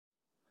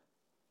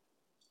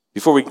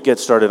Before we get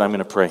started, I'm going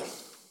to pray.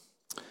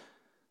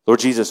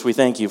 Lord Jesus, we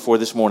thank you for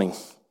this morning.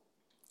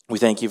 We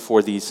thank you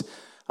for these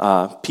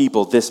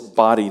people, this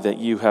body that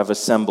you have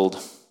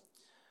assembled,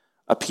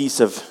 a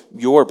piece of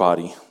your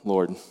body,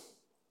 Lord,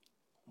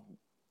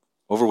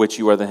 over which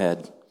you are the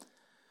head.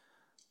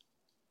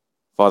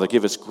 Father,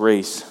 give us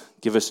grace,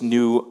 give us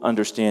new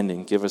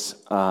understanding, give us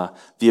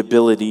the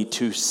ability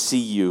to see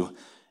you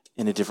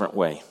in a different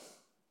way.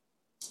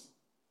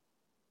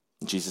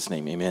 In Jesus'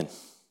 name, amen.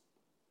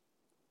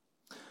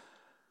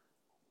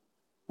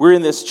 We're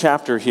in this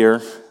chapter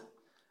here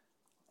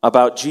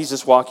about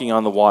Jesus walking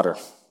on the water.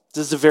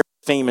 This is a very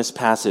famous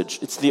passage.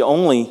 It's the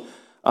only,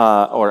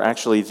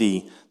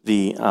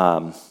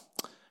 the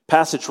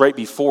passage right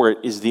before it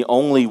is the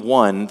only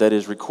one that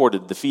is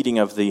recorded, the feeding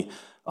of the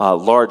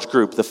large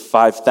group, the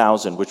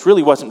 5,000, which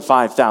really wasn't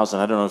 5,000.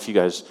 I don't know if you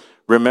guys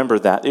remember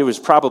that. It was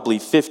probably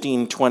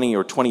 15, 20,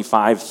 or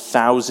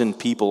 25,000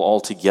 people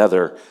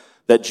altogether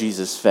that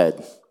Jesus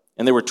fed.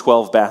 And there were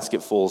 12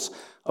 basketfuls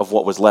of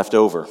what was left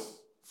over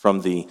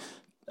from the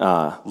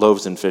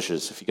loaves and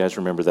fishes, if you guys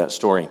remember that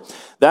story.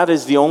 That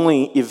is the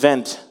only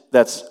event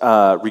that's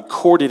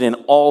recorded in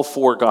all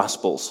four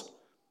Gospels.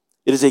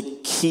 It is a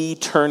key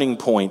turning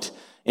point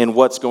in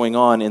what's going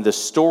on in the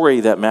story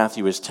that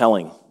Matthew is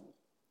telling.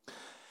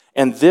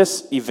 And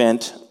this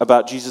event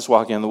about Jesus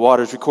walking on the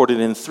water is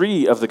recorded in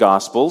 3 of the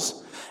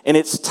Gospels, and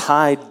it's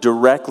tied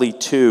directly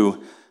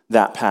to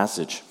that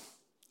passage.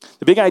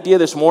 The big idea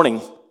this morning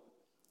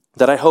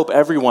that I hope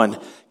everyone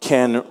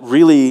can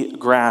really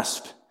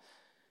grasp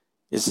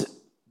is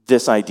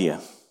this idea.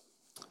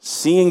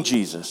 Seeing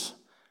Jesus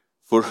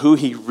for who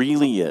he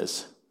really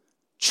is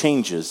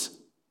changes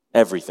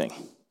everything.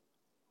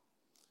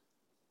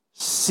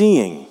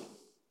 Seeing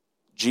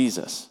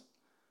Jesus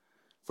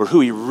for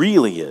who he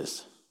really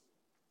is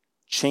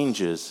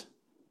changes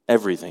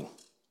everything.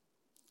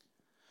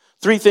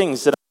 3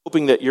 things that I'm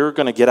hoping that you're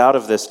going to get out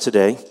of this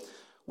today.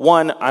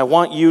 1, I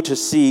want you to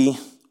see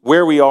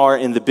where we are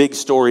in the big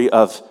story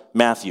of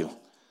Matthew.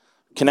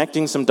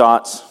 Connecting some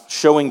dots,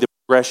 showing the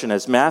progression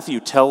as Matthew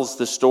tells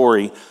the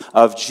story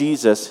of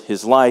Jesus,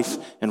 his life,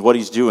 and what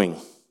he's doing,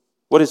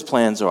 what his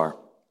plans are.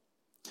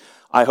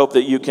 I hope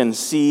that you can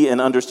see and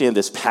understand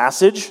this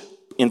passage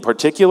in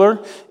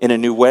particular in a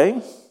new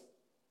way.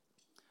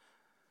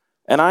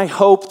 And I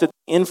hope that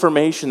the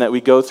information that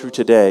we go through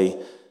today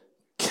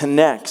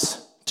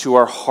connects to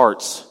our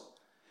hearts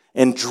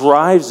and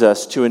drives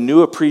us to a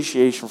new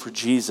appreciation for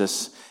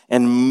Jesus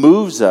and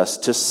moves us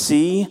to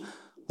see,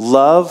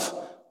 love,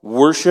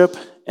 worship,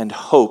 and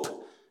hope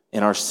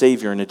in our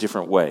Savior in a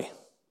different way.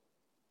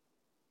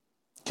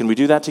 Can we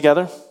do that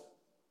together?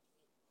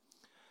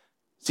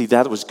 See,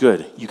 that was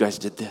good. You guys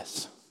did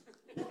this.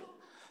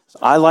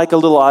 I like a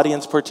little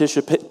audience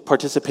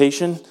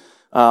participation.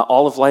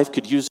 All of life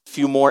could use a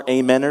few more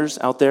ameners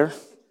out there.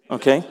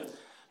 Okay?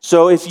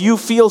 So if you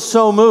feel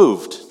so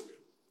moved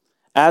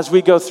as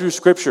we go through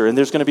Scripture, and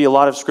there's going to be a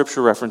lot of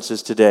Scripture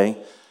references today,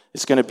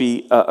 it's going to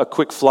be a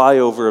quick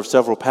flyover of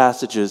several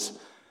passages,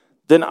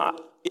 then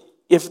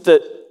if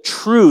the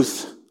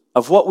truth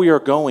of what we are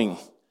going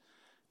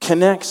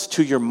connects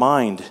to your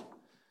mind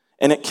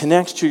and it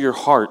connects to your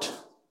heart,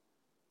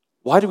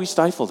 why do we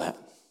stifle that?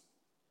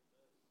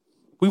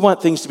 We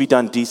want things to be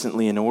done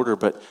decently in order,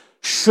 but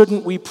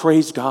shouldn't we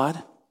praise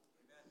God?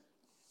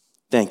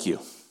 Thank you.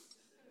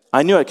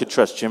 I knew I could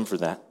trust Jim for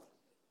that.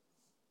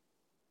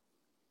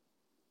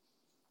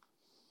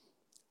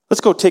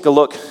 Let's go take a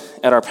look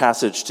at our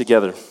passage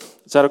together.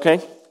 Is that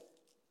okay?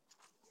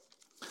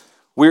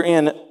 We're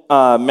in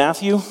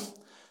Matthew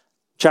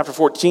chapter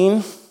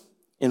 14,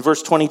 in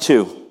verse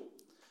 22.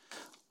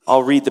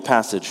 I'll read the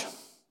passage.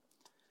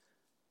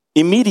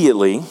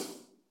 Immediately,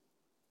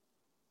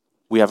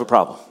 we have a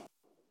problem.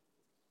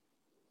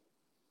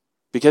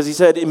 Because he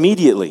said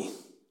immediately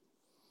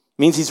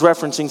means he's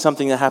referencing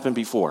something that happened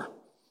before.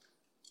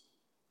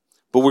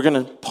 But we're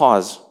going to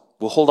pause.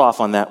 We'll hold off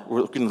on that.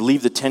 We're going to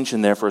leave the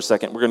tension there for a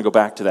second. We're going to go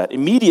back to that.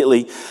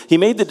 Immediately, he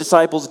made the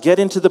disciples get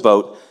into the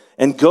boat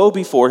and go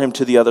before him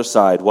to the other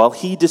side while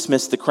he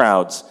dismissed the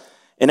crowds.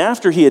 And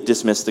after he had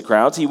dismissed the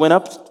crowds, he went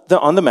up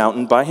on the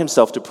mountain by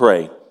himself to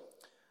pray.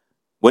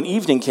 When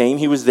evening came,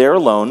 he was there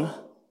alone,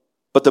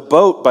 but the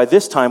boat by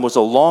this time was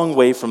a long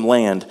way from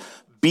land,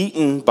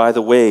 beaten by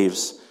the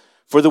waves,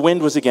 for the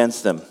wind was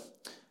against them.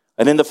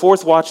 And in the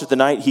 4th watch of the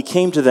night, he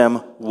came to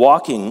them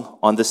walking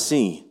on the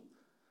sea.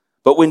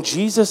 But when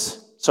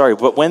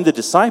the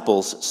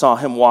disciples saw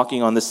him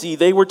walking on the sea,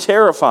 they were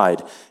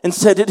terrified and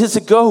said, "It is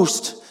a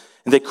ghost."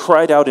 And they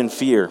cried out in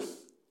fear.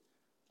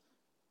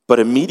 But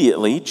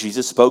immediately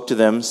Jesus spoke to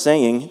them,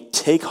 saying,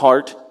 "Take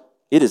heart,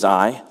 it is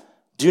I.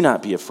 Do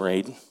not be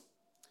afraid."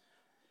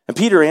 And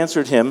Peter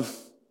answered him,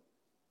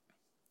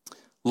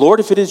 "Lord,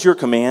 if it is your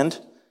command,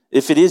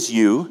 if it is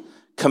you,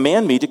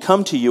 command me to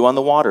come to you on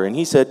the water." And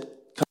he said,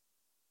 "Come."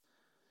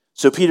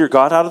 So Peter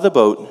got out of the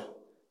boat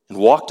and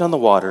walked on the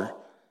water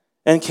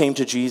and came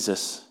to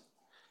Jesus.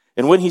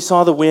 And when he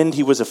saw the wind,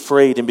 he was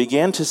afraid and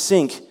began to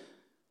sink.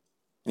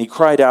 And he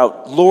cried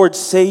out, "Lord,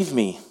 save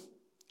me."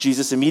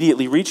 Jesus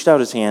immediately reached out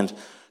his hand,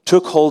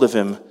 took hold of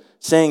him,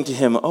 saying to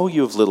him, "Oh,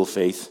 you of little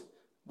faith,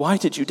 why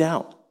did you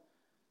doubt?"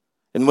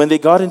 And when they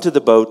got into the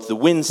boat, the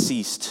wind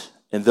ceased,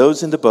 and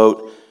those in the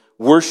boat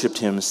worshipped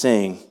him,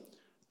 saying,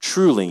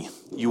 "Truly,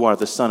 you are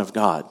the Son of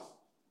God."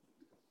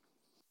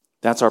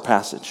 That's our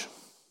passage.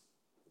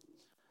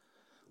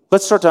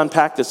 Let's start to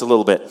unpack this a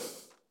little bit.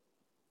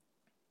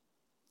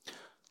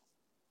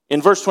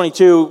 In verse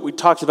 22, we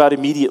talked about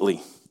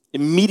immediately.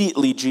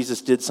 Immediately,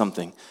 Jesus did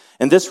something.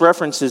 And this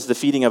references the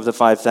feeding of the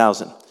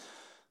 5,000.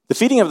 The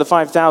feeding of the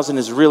 5,000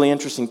 is a really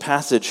interesting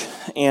passage,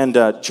 and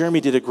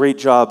Jeremy did a great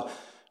job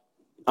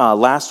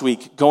last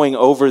week going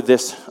over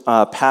this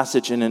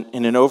passage in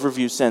an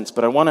overview sense,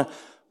 but I want to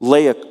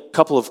lay a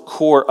couple of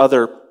core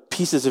other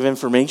pieces of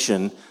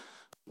information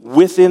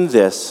within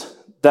this,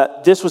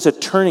 that this was a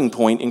turning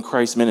point in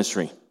Christ's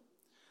ministry.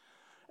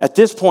 At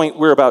this point,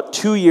 we're about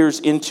 2 years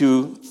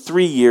into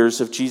 3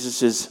 years of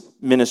Jesus'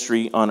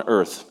 ministry on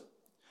earth.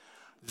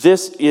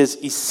 This is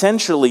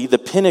essentially the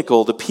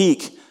pinnacle, the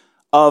peak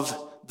of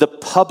the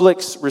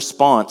public's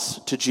response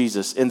to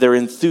Jesus and their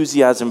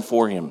enthusiasm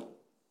for him.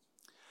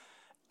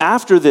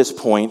 After this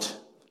point,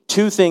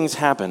 two things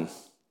happen.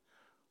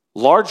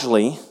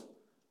 Largely,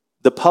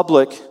 the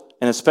public,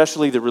 and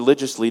especially the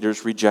religious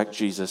leaders, reject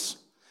Jesus.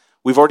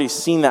 We've already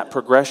seen that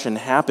progression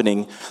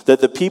happening, that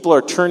the people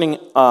are turning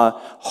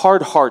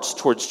hard hearts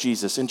towards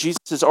Jesus. And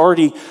Jesus is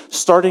already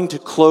starting to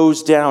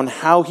close down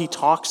how he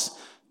talks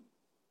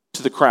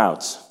to the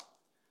crowds.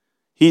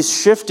 He's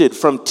shifted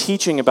from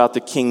teaching about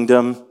the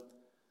kingdom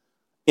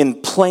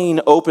in plain,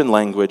 open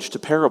language to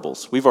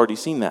parables. We've already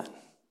seen that.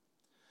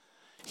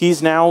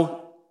 He's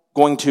now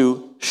going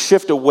to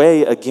shift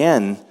away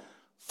again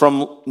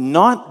from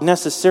not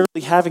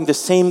necessarily having the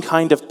same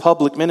kind of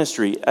public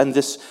ministry. And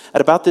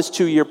at about this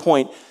 2-year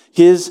point,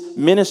 his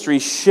ministry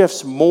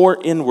shifts more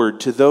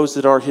inward to those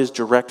that are his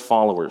direct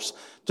followers,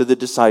 to the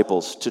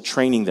disciples, to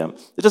training them.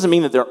 It doesn't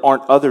mean that there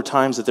aren't other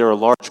times that there are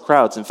large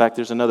crowds. In fact,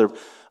 there's another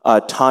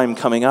time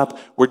coming up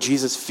where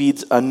Jesus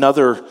feeds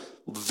another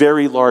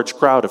very large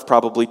crowd of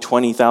probably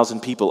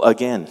 20,000 people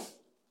again.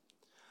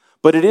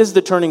 But it is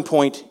the turning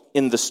point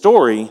in the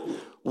story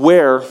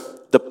where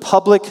the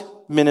public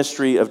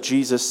ministry of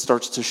Jesus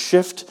starts to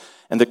shift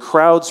and the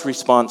crowd's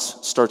response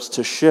starts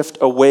to shift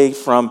away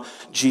from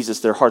Jesus.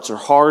 Their hearts are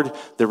hard.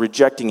 They're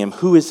rejecting him.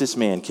 Who is this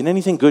man? Can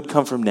anything good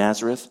come from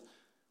Nazareth?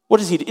 What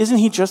is he? Isn't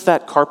he just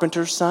that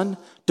carpenter's son?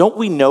 Don't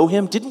we know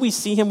him? Didn't we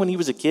see him when he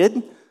was a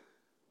kid?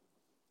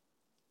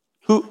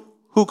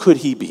 Who could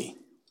he be?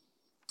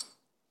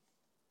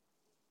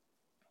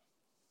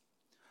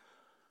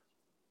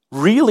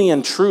 Really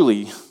and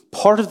truly,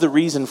 part of the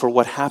reason for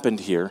what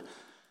happened here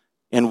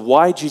and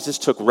why Jesus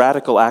took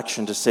radical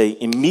action to say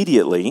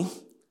immediately,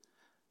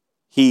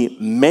 he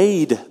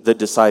made the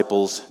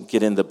disciples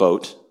get in the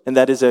boat. And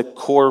that is a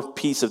core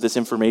piece of this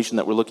information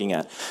that we're looking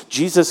at.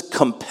 Jesus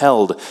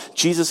compelled,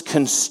 Jesus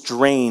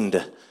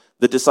constrained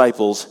the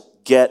disciples,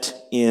 get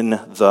in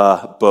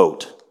the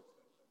boat.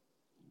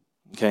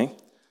 Okay?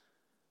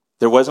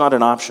 There was not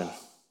an option.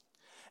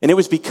 And it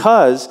was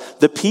because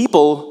the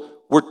people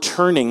were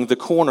turning the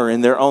corner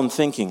in their own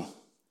thinking.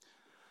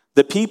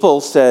 The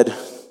people said,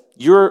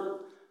 You're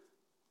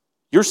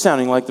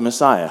sounding like the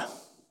Messiah.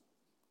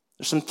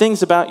 There's some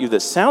things about you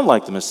that sound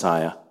like the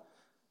Messiah.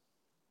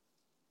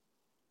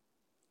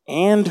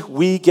 And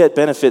we get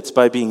benefits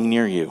by being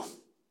near you.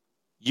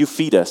 You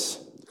feed us.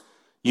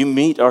 You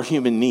meet our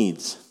human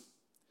needs.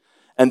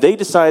 And they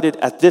decided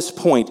at this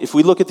point, if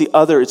we look at the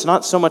other, it's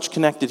not so much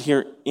connected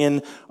here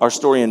in our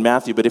story in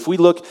Matthew, but if we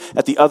look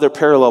at the other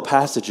parallel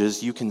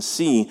passages, you can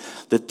see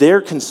that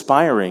they're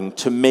conspiring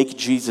to make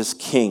Jesus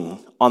king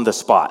on the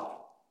spot.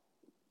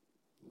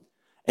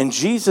 And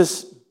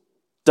Jesus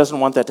doesn't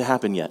want that to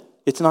happen yet.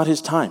 It's not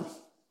his time.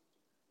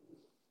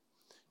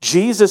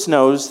 Jesus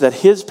knows that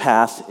his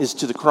path is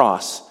to the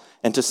cross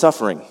and to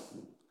suffering.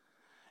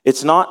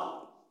 It's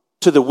not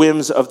to the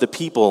whims of the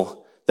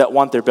people that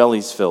want their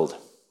bellies filled.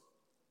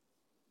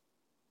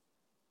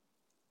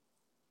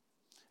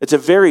 It's a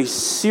very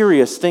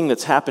serious thing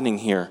that's happening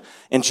here.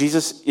 And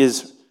Jesus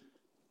he's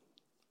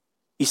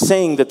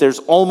saying that there's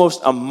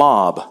almost a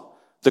mob.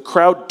 The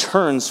crowd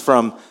turns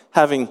from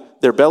having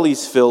their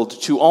bellies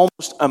filled to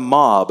almost a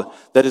mob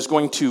that is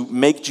going to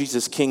make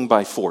Jesus king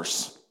by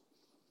force.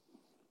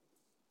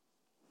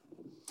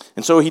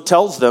 And so he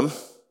tells them,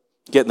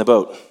 get in the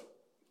boat.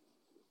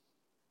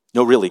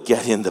 No, really,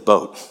 get in the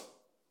boat.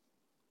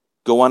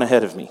 Go on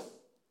ahead of me.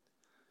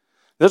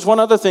 There's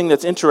one other thing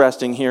that's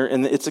interesting here,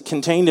 and it's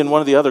contained in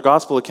one of the other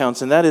gospel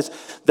accounts, and that is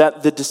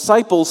that the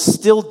disciples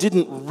still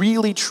didn't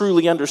really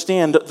truly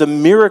understand the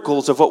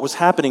miracles of what was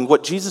happening,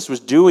 what Jesus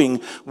was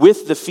doing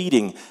with the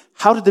feeding.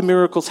 How did the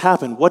miracles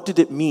happen? What did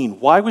it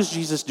mean? Why was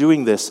Jesus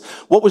doing this?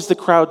 What was the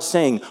crowd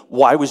saying?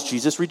 Why was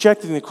Jesus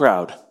rejecting the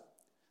crowd?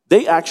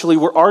 They actually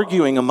were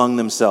arguing among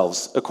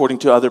themselves, according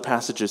to other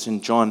passages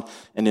in John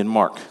and in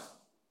Mark,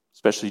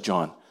 especially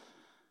John.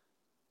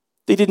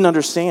 They didn't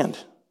understand.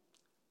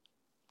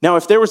 Now,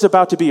 if there was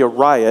about to be a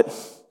riot,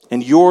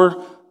 and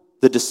you're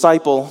the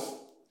disciple,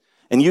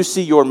 and you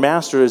see your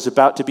master is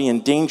about to be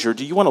in danger,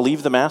 do you want to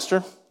leave the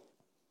master?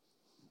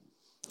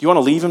 You want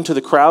to leave him to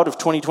the crowd of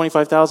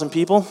 25,000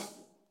 people?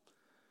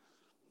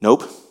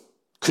 Nope.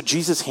 Could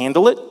Jesus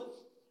handle it?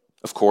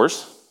 Of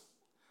course.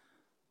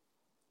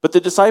 But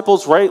the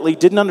disciples rightly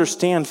didn't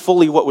understand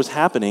fully what was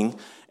happening,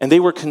 and they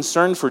were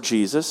concerned for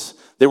Jesus.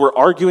 They were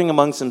arguing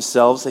amongst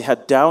themselves. They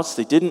had doubts.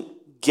 They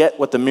didn't get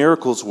what the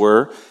miracles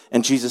were,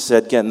 and Jesus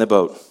said, "Get in the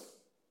boat."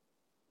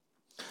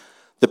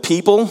 The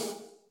people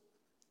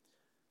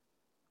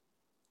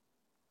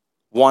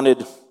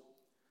wanted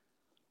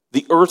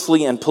the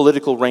earthly and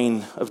political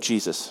reign of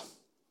Jesus.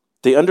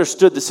 They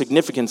understood the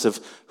significance of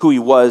who he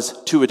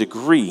was to a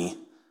degree,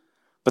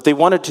 but they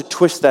wanted to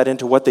twist that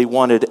into what they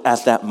wanted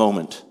at that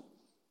moment.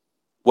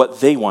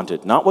 What they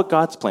wanted, not what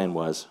God's plan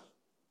was,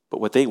 but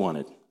what they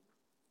wanted.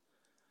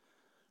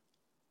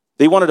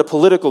 They wanted a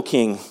political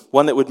king,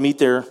 one that would meet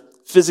their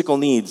physical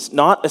needs,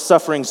 not a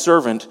suffering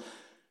servant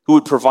who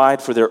would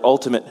provide for their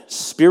ultimate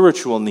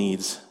spiritual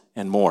needs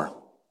and more.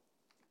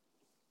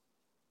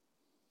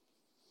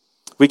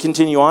 We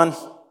continue on,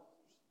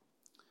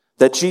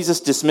 that Jesus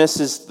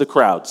dismisses the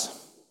crowds.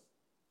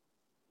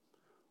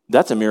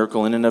 That's a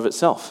miracle in and of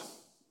itself.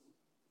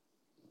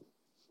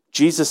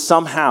 Jesus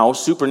somehow,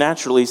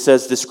 supernaturally,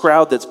 says this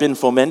crowd that's been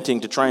fomenting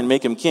to try and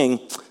make him king,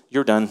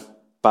 "You're done.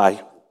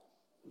 Bye."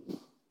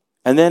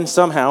 And then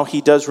somehow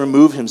he does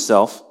remove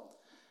himself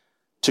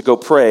to go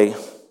pray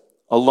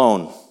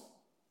alone.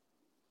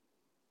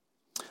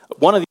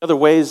 One of the other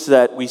ways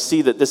that we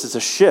see that this is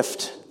a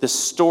shift, this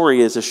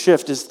story is a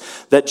shift, is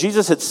that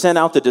Jesus had sent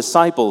out the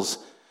disciples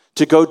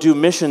to go do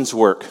missions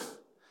work,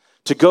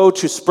 to go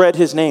to spread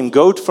his name,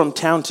 go from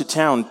town to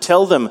town,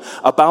 tell them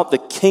about the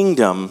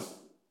kingdom.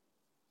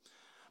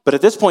 But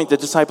at this point, the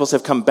disciples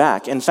have come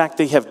back. In fact,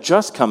 they have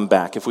just come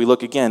back. If we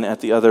look again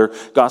at the other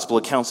gospel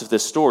accounts of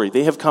this story,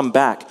 they have come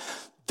back.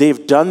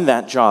 They've done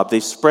that job.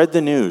 They've spread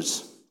the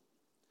news.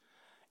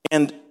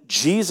 And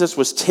Jesus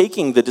was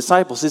taking the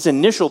disciples. His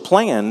initial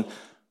plan,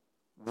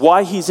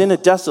 why he's in a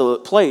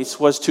desolate place,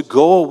 was to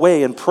go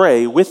away and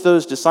pray with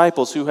those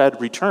disciples who had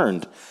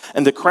returned.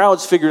 And the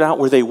crowds figured out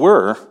where they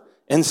were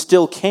and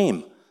still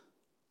came.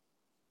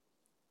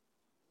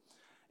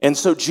 And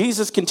so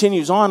Jesus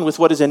continues on with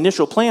what his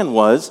initial plan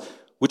was,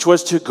 which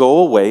was to go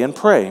away and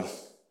pray.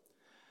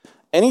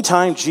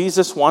 Anytime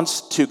Jesus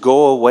wants to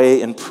go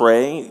away and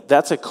pray,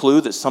 that's a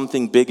clue that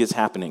something big is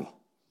happening.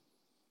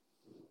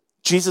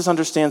 Jesus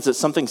understands that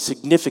something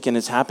significant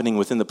is happening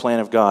within the plan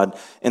of God,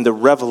 and the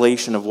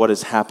revelation of what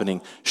is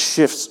happening.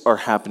 Shifts are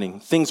happening.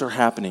 Things are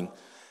happening.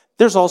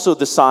 There's also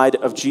the side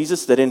of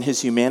Jesus that in his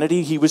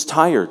humanity, he was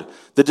tired.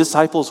 The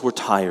disciples were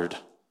tired.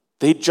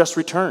 They'd just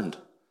returned.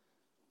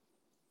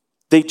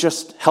 They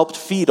just helped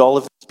feed all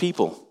of these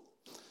people.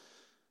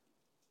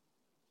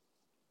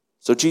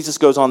 So Jesus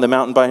goes on the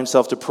mountain by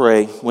himself to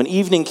pray. When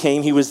evening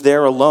came, he was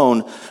there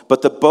alone,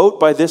 but the boat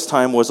by this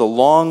time was a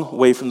long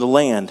way from the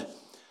land.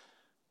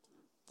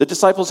 The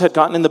disciples had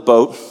gotten in the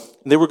boat,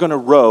 and they were going to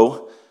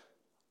row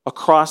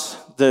across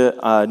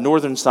the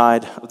northern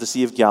side of the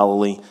Sea of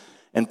Galilee,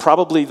 and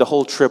probably the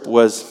whole trip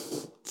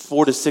was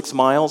 4 to 6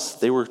 miles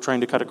they were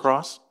trying to cut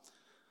across.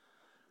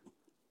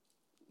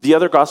 The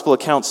other gospel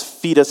accounts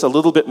feed us a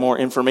little bit more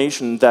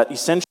information that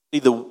essentially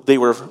they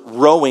were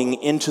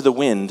rowing into the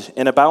wind,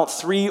 and about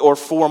 3 or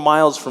 4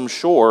 miles from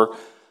shore,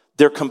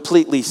 they're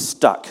completely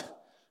stuck.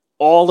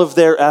 All of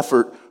their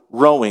effort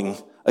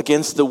rowing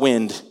against the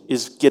wind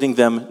is getting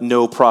them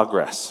no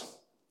progress.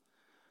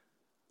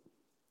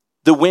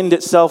 The wind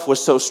itself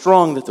was so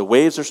strong that the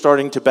waves are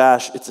starting to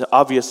bash. It's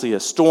obviously a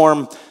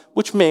storm,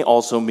 which may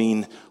also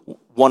mean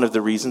one of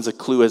the reasons, a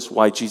clue as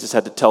why Jesus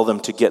had to tell them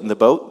to get in the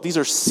boat. These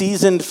are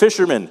seasoned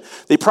fishermen.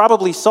 They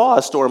probably saw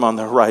a storm on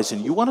the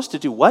horizon. You want us to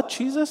do what,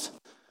 Jesus?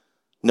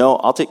 No,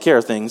 I'll take care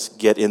of things.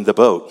 Get in the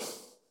boat.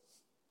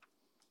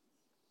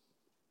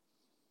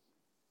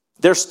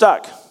 They're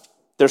stuck.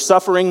 They're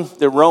suffering.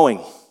 They're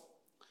rowing.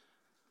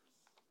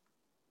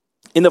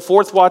 In the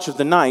fourth watch of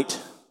the night,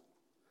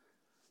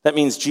 that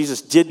means Jesus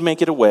did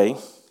make it away.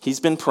 He's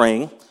been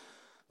praying.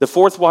 The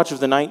fourth watch of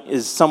the night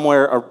is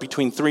somewhere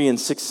between 3 and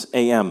 6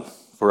 a.m.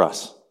 for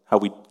us, how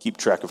we keep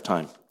track of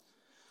time.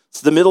 It's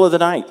the middle of the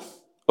night.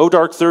 Oh,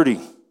 dark 30.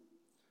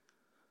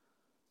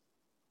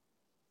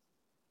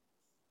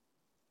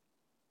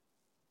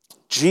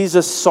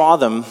 Jesus saw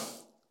them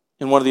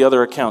in one of the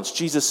other accounts.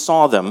 Jesus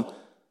saw them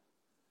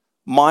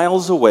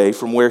miles away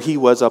from where he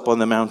was up on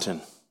the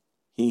mountain.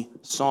 He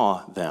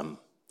saw them.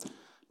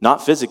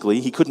 Not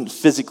physically. He couldn't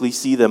physically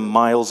see them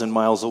miles and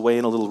miles away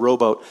in a little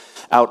rowboat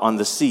out on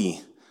the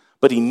sea.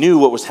 But he knew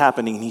what was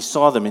happening, and he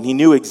saw them, and he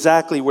knew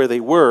exactly where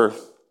they were.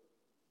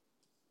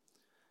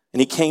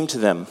 And he came to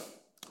them,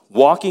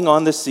 walking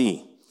on the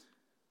sea.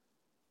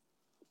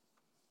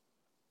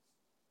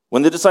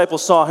 When the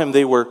disciples saw him,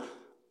 they were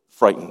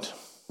frightened.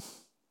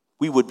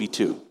 We would be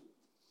too.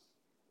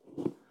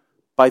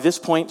 By this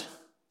point,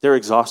 they're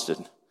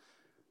exhausted.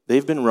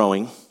 They've been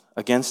rowing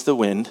against the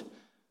wind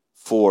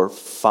for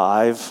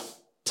 5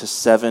 to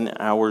 7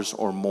 hours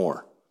or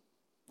more.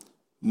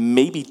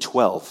 Maybe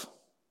 12.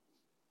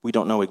 We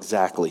don't know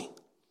exactly.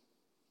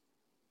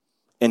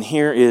 And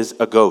here is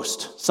a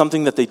ghost,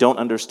 something that they don't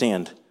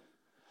understand.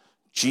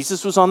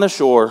 Jesus was on the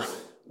shore.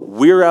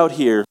 We're out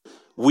here.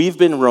 We've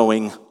been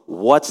rowing.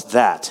 What's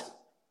that?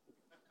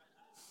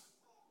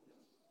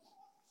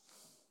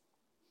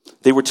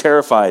 They were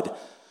terrified.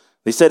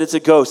 They said, it's a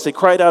ghost. They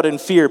cried out in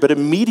fear, but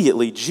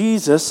immediately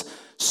Jesus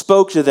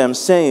spoke to them,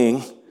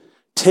 saying,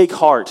 take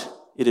heart,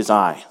 it is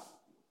I.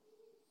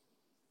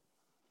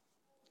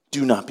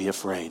 Do not be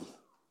afraid.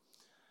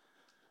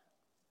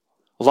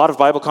 A lot of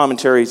Bible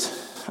commentators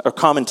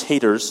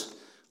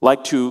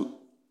like to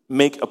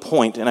make a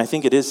point, and I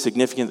think it is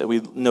significant that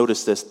we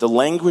notice this. The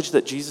language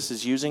that Jesus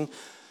is using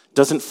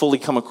doesn't fully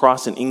come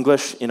across in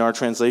English in our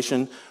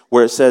translation,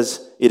 where it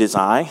says, it is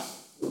I.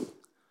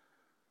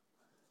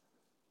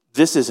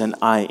 This is an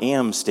I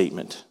am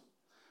statement.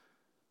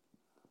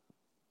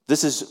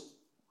 This is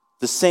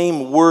the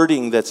same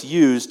wording that's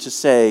used to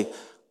say,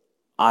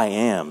 I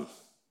am.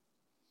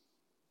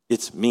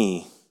 It's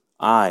me.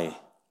 I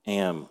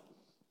am.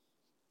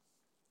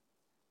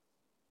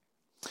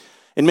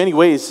 In many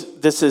ways,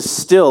 this is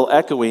still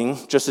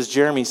echoing, just as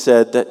Jeremy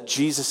said, that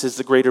Jesus is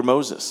the greater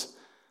Moses.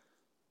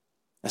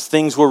 As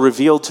things were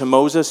revealed to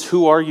Moses,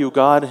 who are you,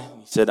 God?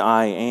 He said,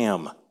 I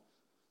am.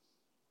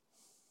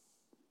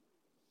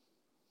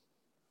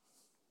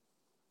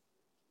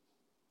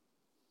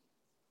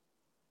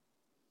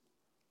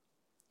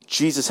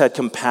 Jesus had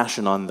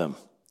compassion on them.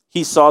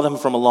 He saw them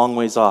from a long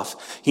ways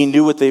off. He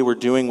knew what they were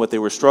doing, what they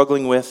were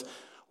struggling with,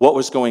 what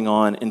was going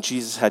on, and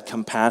Jesus had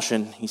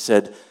compassion. He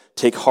said,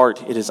 take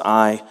heart, it is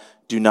I,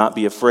 do not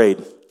be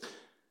afraid.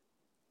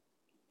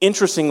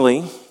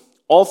 Interestingly,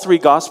 all three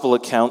gospel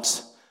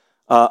accounts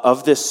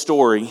of this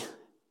story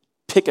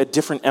pick a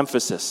different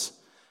emphasis.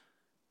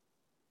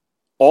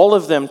 All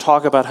of them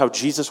talk about how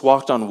Jesus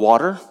walked on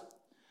water,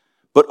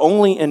 but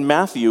only in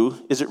Matthew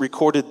is it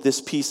recorded this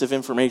piece of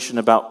information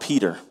about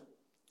Peter.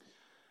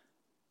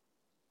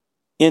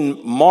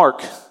 In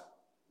Mark,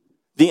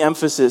 the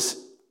emphasis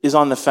is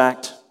on the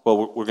fact,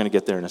 well, we're going to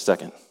get there in a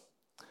second.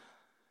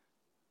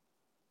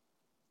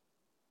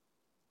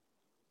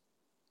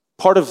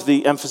 Part of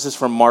the emphasis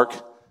from Mark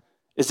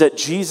is that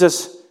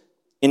Jesus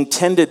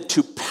intended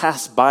to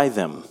pass by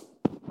them.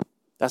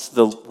 That's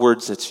the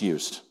words that's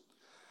used.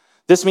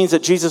 This means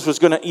that Jesus was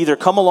going to either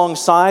come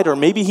alongside, or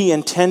maybe he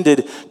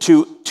intended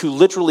to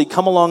literally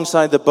come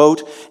alongside the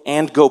boat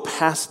and go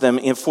past them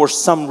for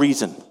some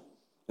reason.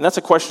 And that's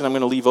a question I'm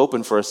going to leave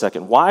open for a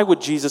second. Why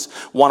would Jesus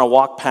want to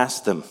walk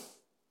past them?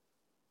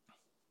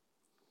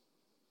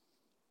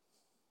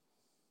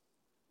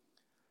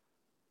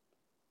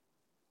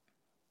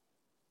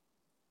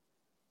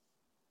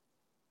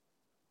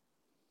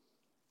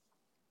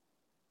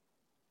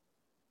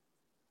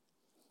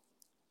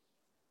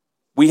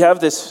 We have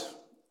this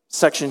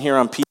section here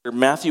on Peter.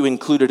 Matthew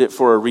included it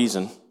for a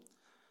reason.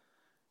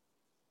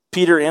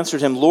 Peter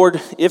answered him, Lord,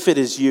 if it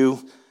is you,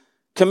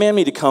 command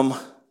me to come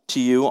to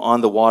you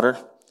on the water.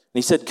 And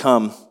he said,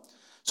 come.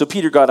 So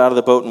Peter got out of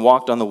the boat and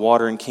walked on the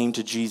water and came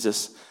to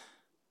Jesus.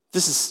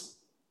 This is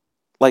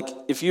like,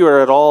 if you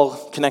are at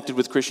all connected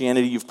with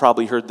Christianity, you've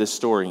probably heard this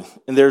story.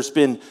 And there's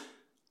been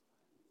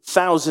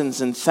thousands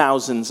and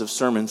thousands of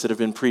sermons that have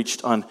been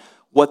preached on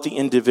what the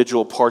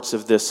individual parts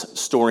of this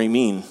story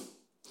mean.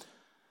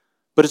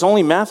 But it's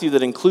only Matthew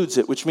that includes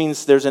it, which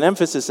means there's an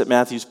emphasis that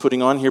Matthew's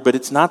putting on here, but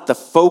it's not the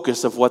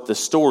focus of what the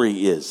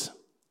story is.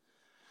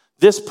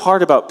 This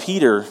part about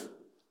Peter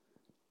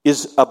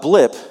is a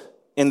blip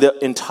in the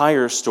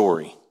entire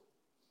story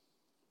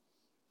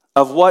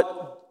of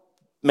what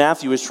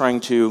Matthew is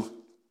trying to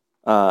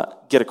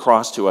get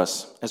across to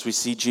us as we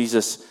see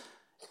Jesus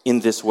in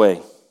this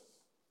way.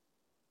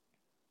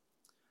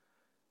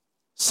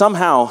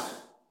 Somehow,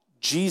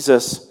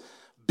 Jesus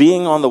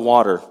being on the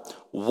water,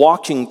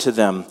 walking to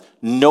them,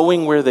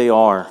 knowing where they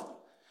are,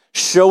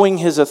 showing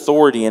his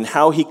authority and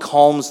how he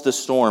calms the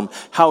storm,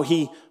 how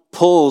he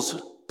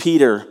pulls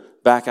Peter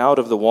back out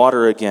of the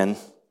water again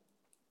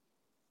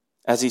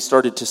as he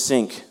started to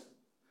sink.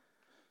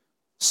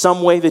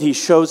 Some way that he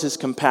shows his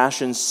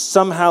compassion,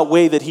 somehow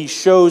way that he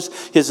shows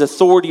his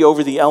authority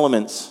over the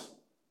elements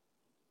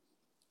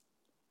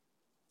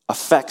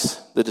affects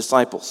the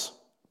disciples.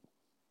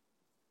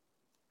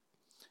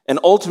 And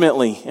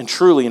ultimately and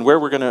truly, and where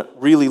we're going to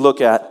really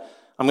look at,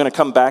 I'm going to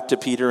come back to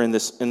Peter in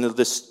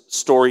this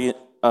story,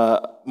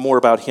 more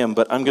about him,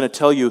 but I'm going to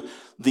tell you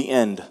the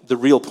end, the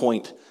real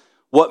point,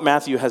 what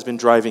Matthew has been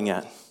driving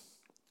at.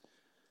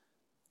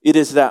 It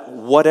is that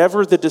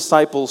whatever the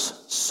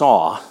disciples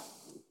saw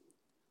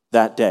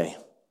that day,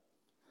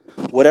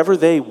 whatever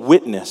they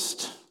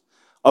witnessed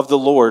of the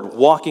Lord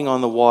walking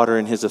on the water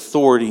and his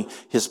authority,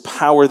 his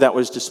power that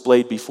was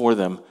displayed before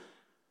them,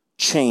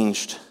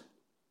 changed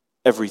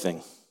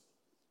everything.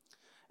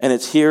 And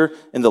it's here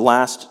in the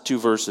last two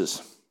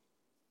verses.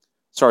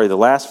 Sorry, the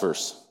last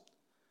verse.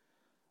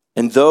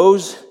 And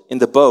those in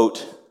the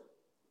boat,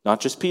 not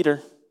just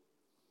Peter,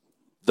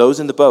 those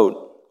in the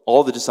boat,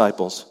 all the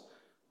disciples,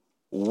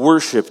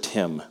 worshipped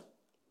him.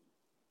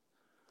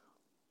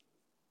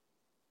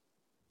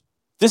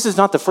 This is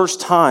not the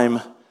first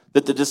time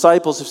that the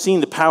disciples have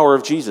seen the power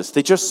of Jesus.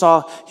 They just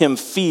saw him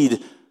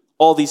feed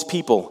all these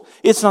people.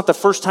 It's not the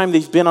first time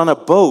they've been on a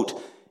boat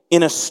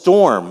in a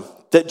storm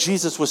that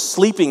Jesus was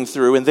sleeping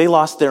through, and they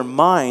lost their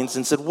minds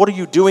and said, "What are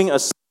you doing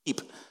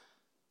asleep?"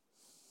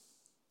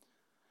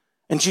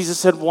 And Jesus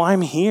said, "Well,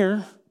 I'm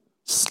here.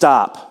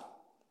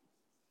 Stop."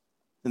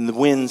 And the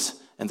winds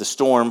and the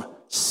storm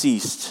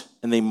ceased,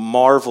 and they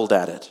marveled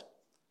at it.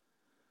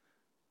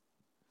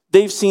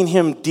 They've seen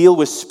him deal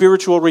with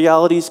spiritual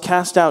realities,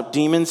 cast out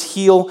demons,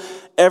 heal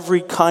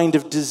every kind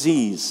of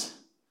disease.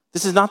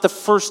 This is not the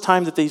first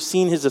time that they've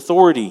seen his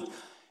authority.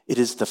 It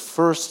is the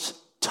first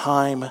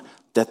time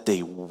that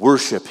they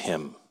worship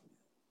him.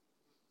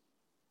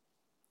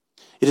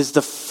 It is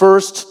the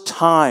first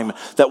time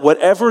that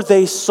whatever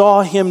they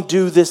saw him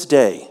do this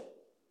day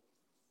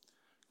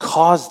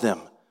caused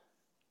them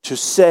to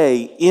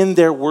say in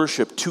their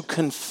worship, to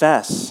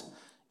confess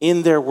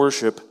in their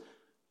worship,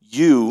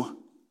 "You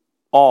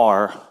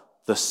are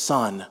the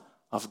Son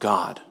of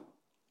God."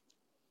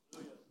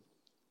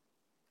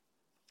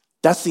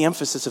 That's the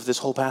emphasis of this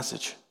whole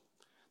passage.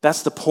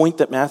 That's the point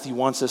that Matthew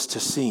wants us to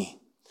see.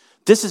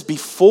 This is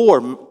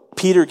before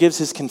Peter gives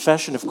his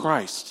confession of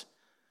Christ.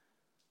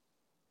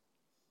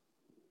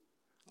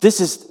 This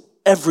is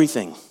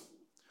everything.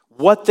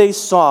 What they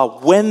saw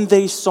when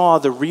they saw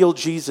the real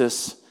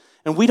Jesus,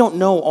 and we don't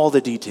know all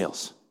the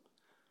details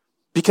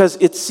because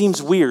it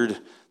seems weird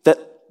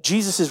that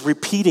Jesus is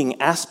repeating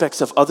aspects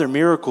of other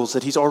miracles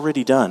that he's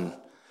already done,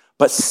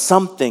 but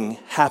something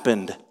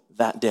happened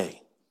that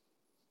day.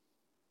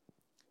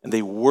 And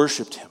they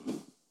worshiped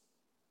him.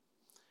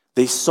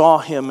 They saw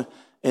him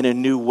in a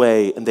new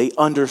way, and they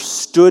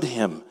understood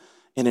him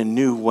in a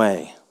new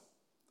way.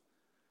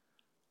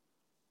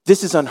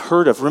 This is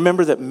unheard of.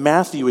 Remember that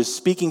Matthew is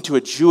speaking to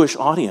a Jewish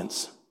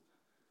audience.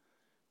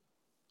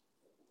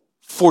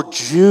 For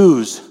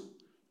Jews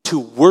to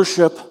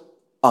worship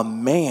a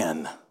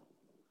man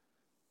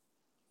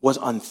was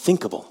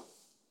unthinkable.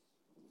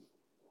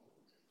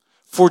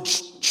 For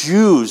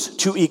Jews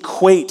to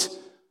equate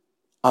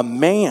a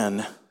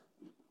man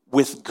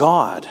with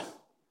God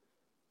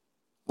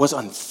was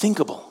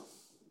unthinkable.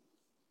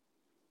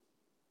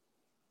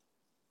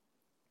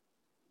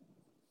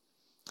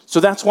 So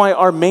that's why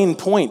our main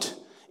point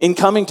in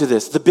coming to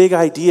this, the big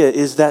idea,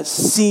 is that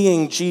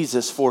seeing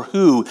Jesus for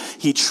who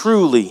he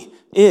truly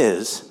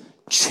is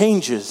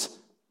changes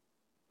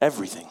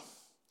everything.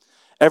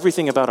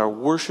 Everything about our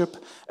worship,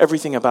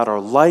 everything about our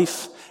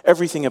life,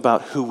 everything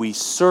about who we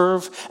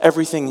serve,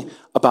 everything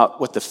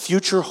about what the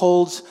future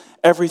holds,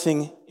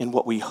 everything in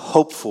what we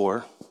hope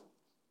for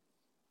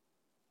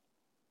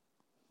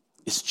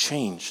is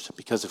changed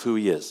because of who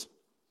he is.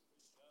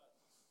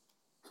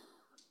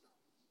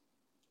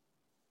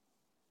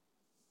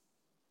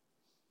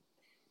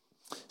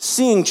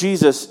 Seeing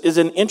Jesus is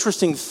an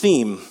interesting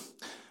theme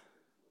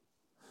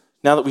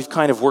now that we've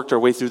kind of worked our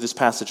way through this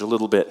passage a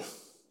little bit.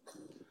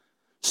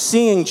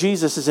 Seeing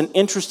Jesus is an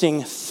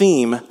interesting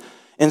theme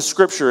in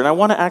Scripture, and I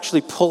want to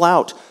actually pull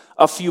out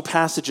a few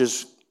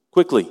passages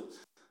quickly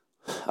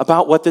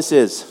about what this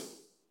is.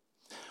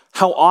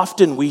 How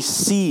often we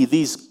see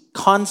these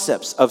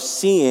concepts of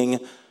seeing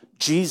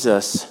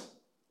Jesus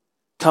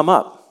come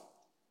up.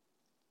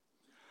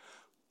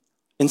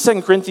 In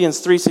 2 Corinthians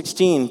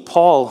 3:16,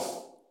 Paul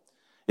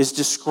is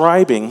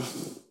describing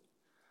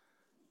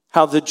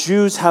how the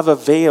Jews have a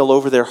veil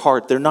over their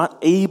heart. They're not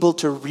able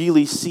to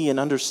really see and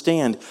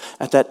understand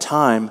at that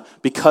time,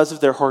 because of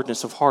their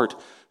hardness of heart,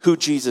 who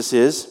Jesus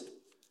is.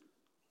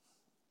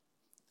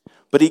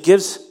 But he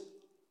gives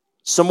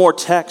some more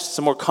text,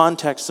 some more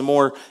context, some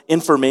more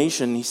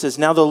information. He says,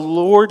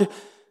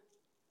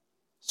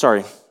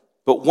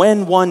 but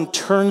when one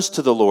turns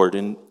to the Lord,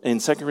 in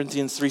 2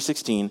 Corinthians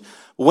 3:16,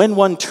 when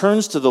one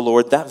turns to the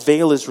Lord, that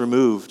veil is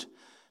removed.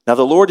 Now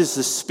the Lord is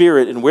the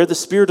Spirit, and where the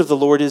Spirit of the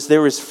Lord is,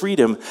 there is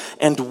freedom.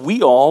 And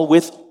we all,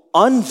 with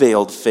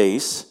unveiled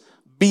face,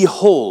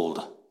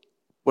 behold.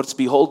 What does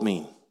behold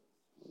mean?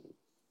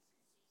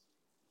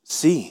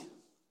 See.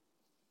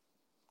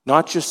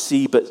 Not just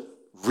see, but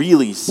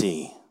really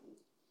see.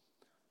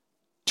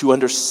 To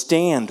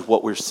understand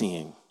what we're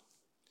seeing.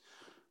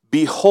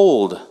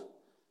 Behold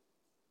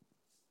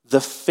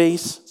the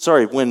face,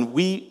 let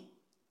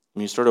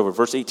me start over,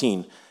 verse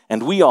 18.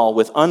 And we all,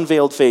 with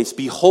unveiled face,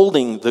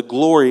 beholding the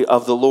glory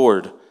of the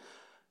Lord,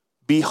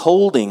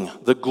 beholding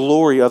the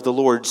glory of the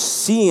Lord,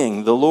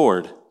 seeing the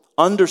Lord,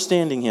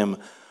 understanding him,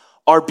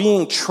 are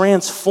being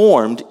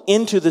transformed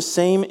into the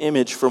same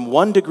image from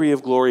one degree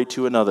of glory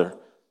to another.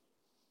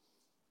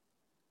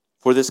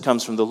 For this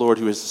comes from the Lord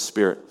who is the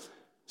Spirit.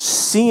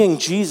 Seeing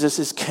Jesus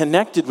is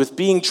connected with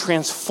being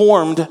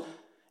transformed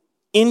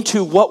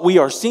into what we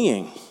are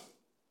seeing.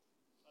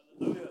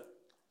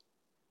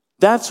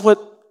 That's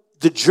what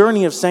the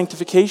journey of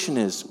sanctification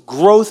is.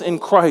 Growth in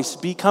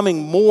Christ,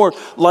 becoming more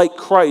like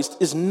Christ,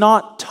 is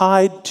not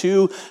tied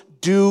to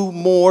do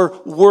more,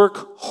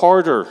 work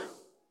harder.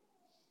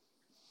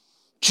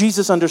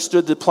 Jesus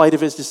understood the plight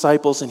of his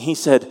disciples, and he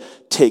said,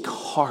 take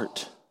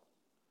heart.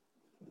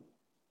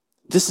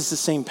 This is the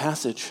same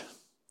passage.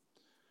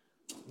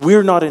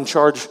 We're not in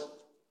charge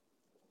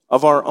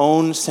of our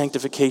own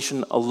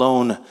sanctification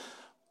alone,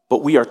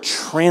 but we are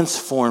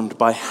transformed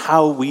by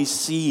how we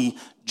see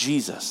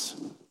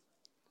Jesus.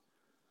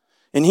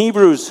 In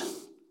Hebrews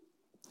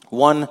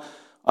 1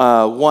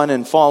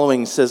 and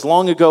following says,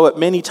 long ago at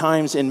many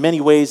times in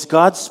many ways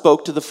God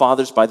spoke to the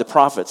fathers by the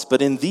prophets,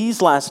 but in these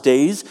last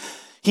days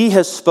he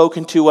has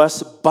spoken to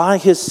us by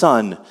his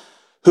Son,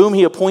 whom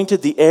he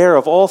appointed the heir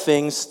of all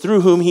things,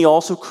 through whom he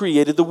also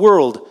created the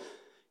world.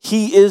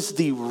 He is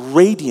the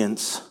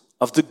radiance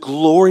of the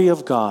glory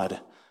of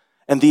God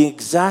and the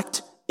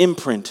exact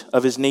imprint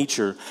of his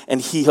nature, and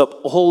he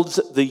upholds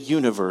the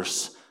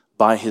universe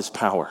by his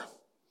power.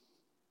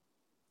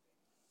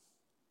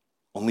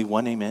 Only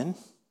one amen?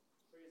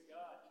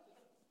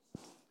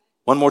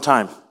 One more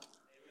time.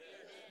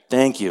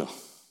 Thank you.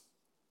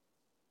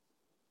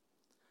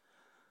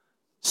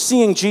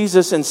 Seeing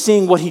Jesus and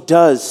seeing what he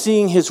does,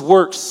 seeing his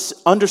works,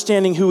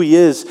 understanding who he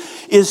is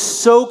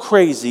so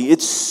crazy.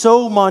 It's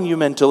so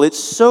monumental.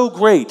 It's so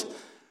great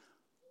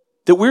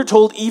that we're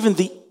told even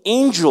the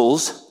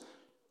angels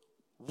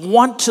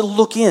want to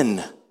look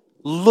in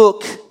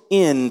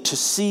to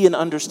see and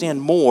understand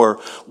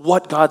more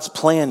what God's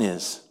plan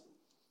is.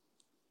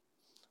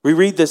 We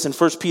read this in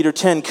 1 Peter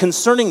 10.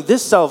 Concerning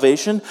this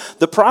salvation,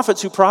 the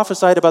prophets who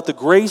prophesied about the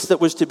grace that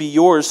was to be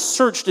yours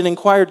searched and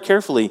inquired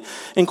carefully,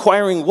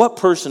 inquiring what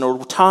person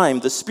or time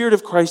the Spirit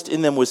of Christ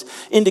in them was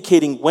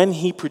indicating when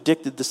he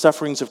predicted the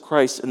sufferings of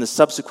Christ and the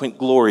subsequent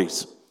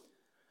glories.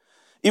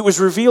 It was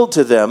revealed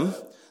to them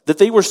that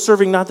they were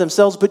serving not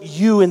themselves but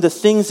you in the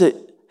things that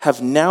have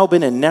now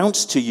been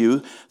announced to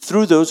you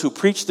through those who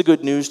preach the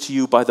good news to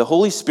you by the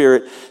Holy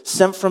Spirit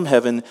sent from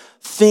heaven,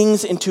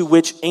 things into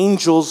which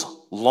angels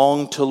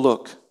long to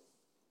look,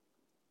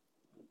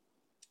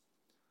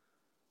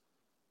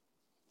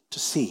 to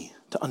see,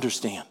 to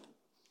understand.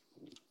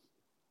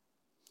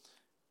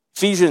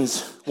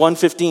 Ephesians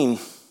 1:15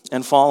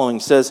 and following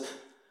says,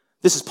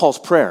 this is Paul's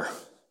prayer.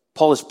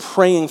 Paul is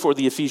praying for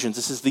the Ephesians.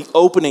 This is the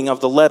opening of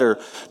the letter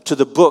to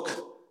the book,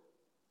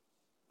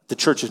 the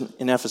church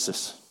in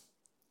Ephesus.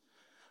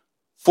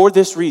 For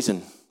this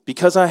reason,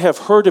 because I have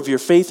heard of your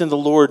faith in the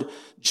Lord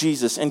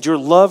Jesus and your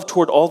love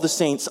toward all the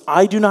saints,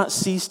 I do not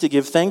cease to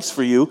give thanks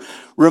for you,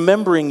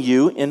 remembering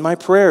you in my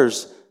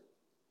prayers,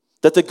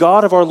 that the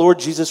God of our Lord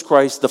Jesus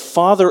Christ, the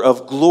Father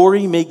of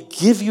glory, may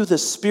give you the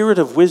spirit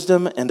of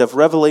wisdom and of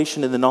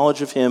revelation in the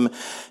knowledge of him,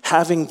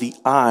 having the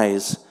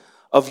eyes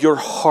of your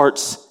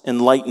hearts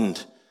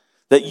enlightened,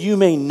 that you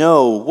may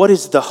know what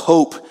is the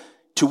hope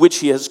to which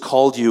he has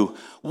called you,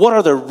 what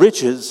are the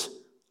riches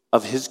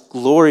of his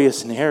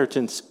glorious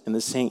inheritance in the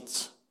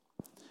saints.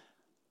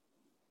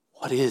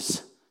 What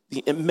is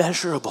the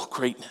immeasurable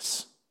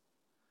greatness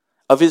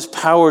of his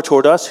power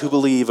toward us who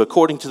believe,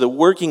 according to the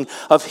working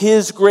of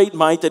his great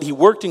might that he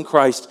worked in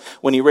Christ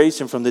when he raised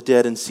him from the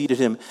dead and seated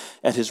him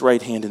at his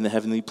right hand in the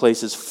heavenly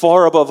places,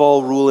 far above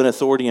all rule and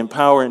authority and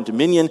power and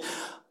dominion,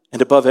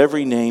 and above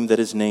every name that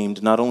is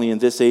named, not only in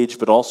this age,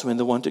 but also in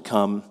the one to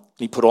come.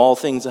 He put all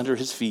things under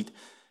his feet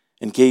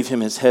and gave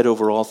him his head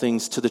over all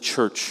things to the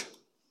church,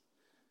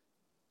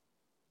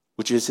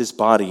 which is his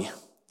body,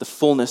 the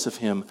fullness of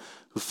him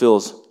who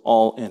fills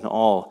all in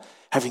all,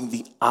 having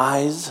the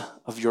eyes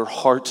of your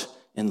heart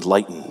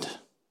enlightened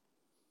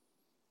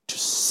to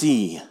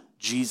see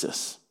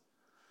Jesus.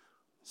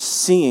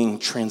 Seeing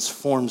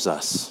transforms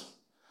us.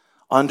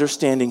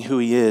 Understanding who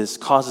he is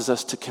causes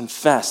us to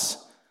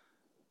confess,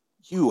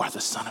 you are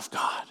the Son of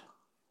God,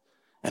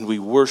 and we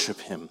worship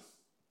him.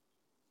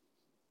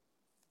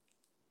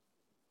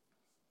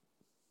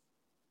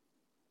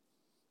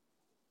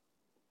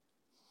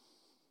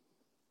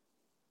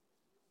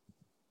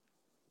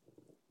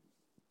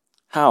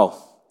 How?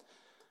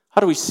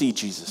 How do we see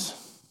Jesus?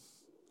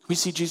 Can we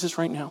see Jesus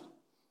right now?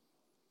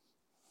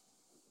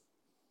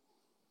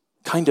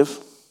 Kind of.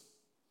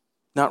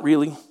 Not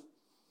really.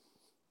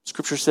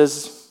 Scripture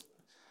says,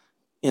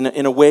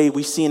 in a way,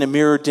 we see in a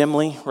mirror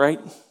dimly, right?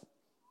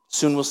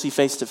 Soon we'll see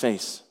face to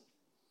face.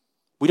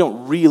 We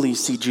don't really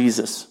see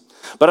Jesus.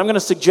 But I'm going to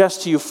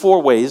suggest to you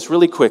 4 ways,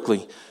 really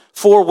quickly,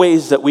 4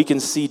 ways that we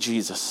can see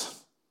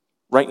Jesus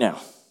right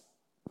now.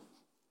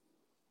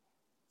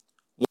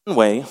 One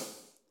way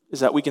is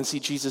that we can see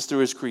Jesus through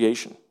his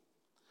creation.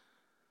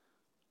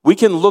 We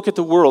can look at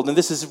the world, and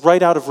this is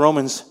right out of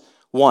Romans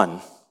 1.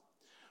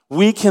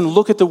 We can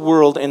look at the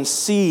world and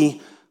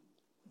see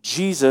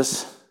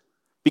Jesus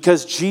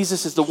because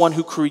Jesus is the one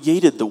who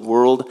created the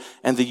world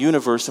and the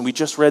universe, and we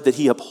just read that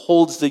he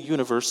upholds the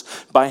universe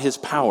by his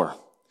power.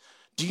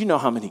 Do you know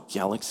how many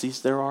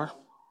galaxies there are?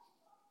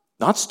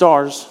 Not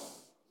stars,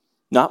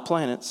 not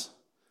planets,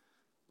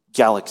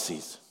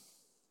 galaxies.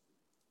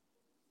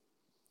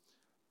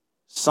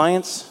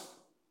 Science,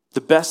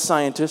 the best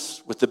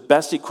scientists with the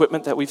best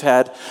equipment that we've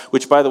had,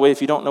 which, by the way, if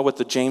you don't know what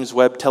the James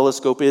Webb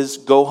Telescope is,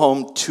 go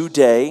home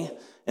today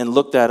and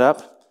look that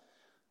up.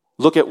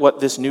 Look at what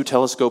this new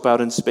telescope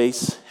out in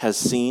space has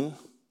seen.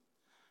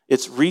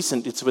 It's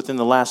recent. It's within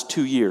the last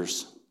 2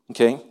 years,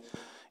 okay?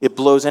 It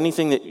blows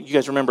anything that... You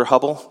guys remember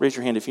Hubble? Raise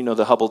your hand if you know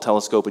the Hubble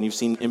telescope and you've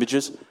seen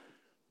images.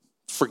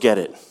 Forget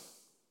it.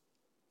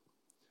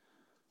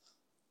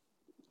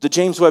 The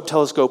James Webb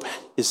Telescope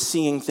is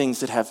seeing things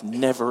that have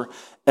never,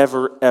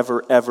 ever,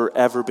 ever, ever,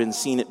 ever been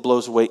seen. It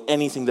blows away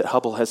anything that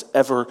Hubble has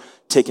ever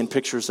taken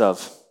pictures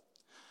of.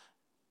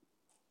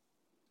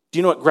 Do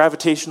you know what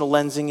gravitational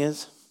lensing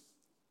is?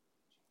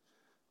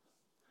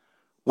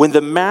 When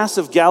the mass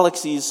of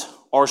galaxies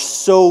are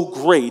so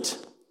great,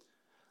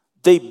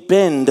 they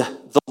bend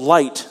the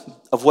light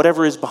of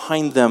whatever is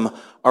behind them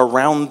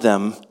around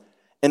them,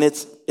 and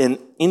it's an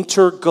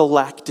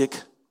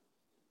intergalactic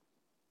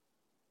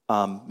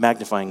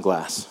magnifying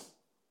glass.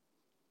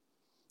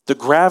 The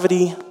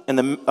gravity and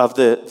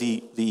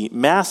the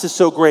mass is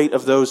so great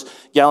of those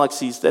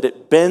galaxies that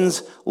it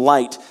bends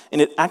light,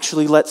 and it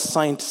actually lets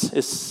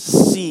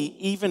scientists see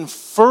even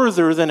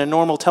further than a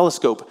normal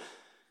telescope.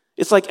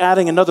 It's like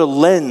adding another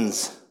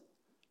lens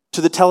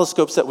to the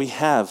telescopes that we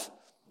have.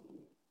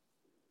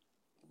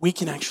 We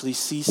can actually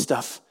see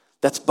stuff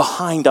that's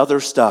behind other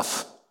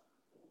stuff.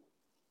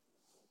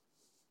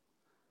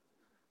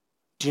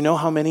 Do you know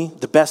how many?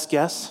 The best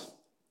guess?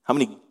 How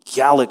many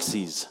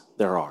galaxies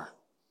there are?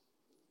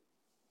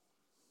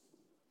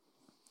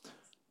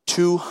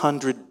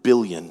 200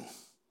 billion.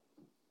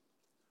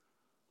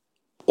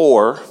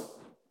 Or,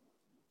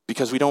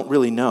 because we don't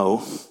really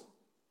know,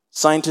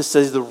 scientists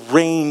say the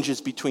range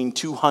is between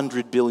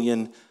 200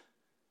 billion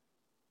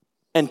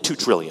and 2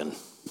 trillion.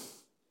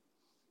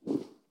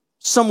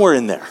 Somewhere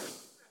in there.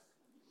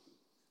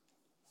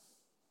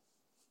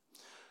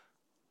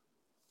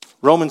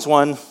 Romans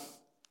 1.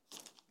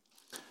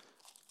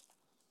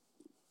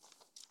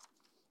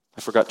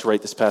 I forgot to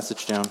write this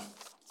passage down. It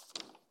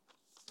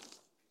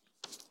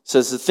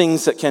says the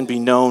things that can be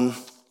known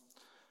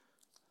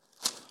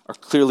are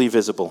clearly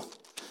visible.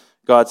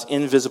 God's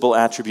invisible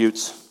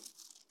attributes.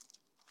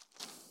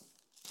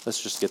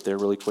 Let's just get there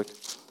really quick.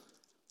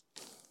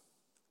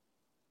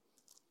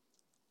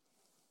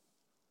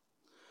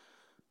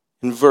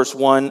 In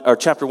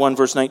chapter 1,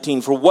 verse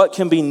 19, for what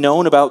can be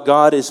known about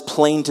God is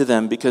plain to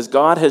them, because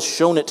God has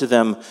shown it to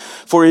them.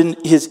 For in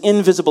his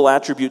invisible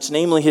attributes,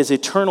 namely his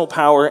eternal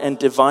power and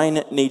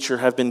divine nature,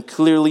 have been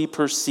clearly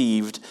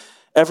perceived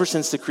ever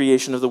since the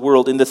creation of the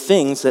world in the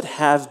things that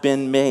have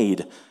been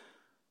made.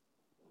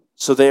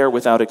 So they are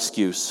without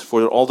excuse.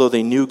 For although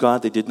they knew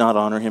God, they did not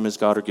honor him as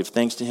God or give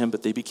thanks to him,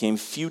 but they became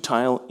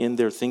futile in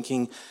their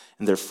thinking,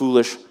 and their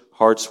foolish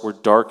hearts were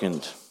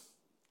darkened.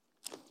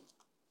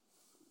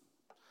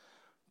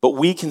 But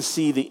we can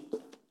see the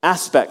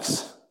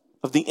aspects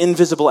of the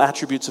invisible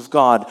attributes of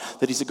God,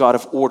 that he's a God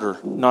of order,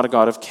 not a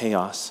God of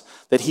chaos,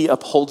 that he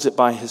upholds it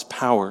by his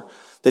power,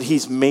 that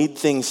he's made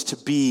things to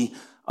be,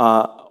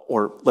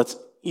 or let's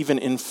even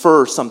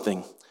infer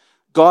something.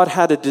 God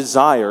had a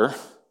desire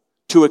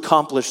to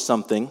accomplish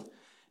something,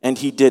 and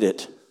he did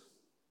it.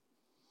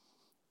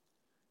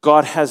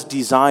 God has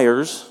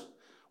desires.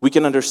 We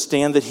can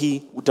understand that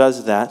he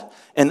does that,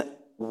 and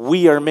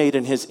we are made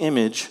in his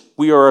image.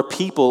 We are a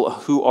people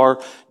who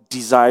are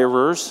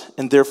desirers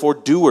and therefore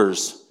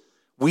doers.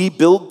 We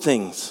build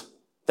things.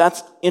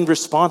 That's in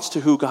response to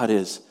who God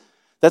is.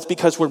 That's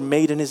because we're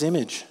made in his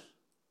image.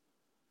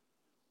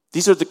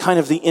 These are the kind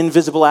of the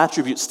invisible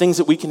attributes, things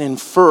that we can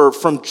infer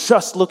from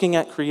just looking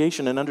at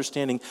creation and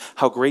understanding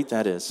how great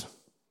that is.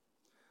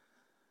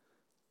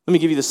 Let me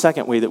give you the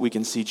second way that we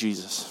can see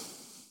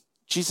Jesus.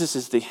 Jesus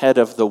is the head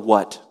of the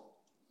what?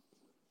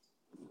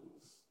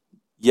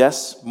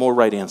 Yes, more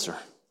right answer.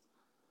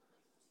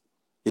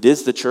 It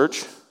is the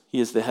church.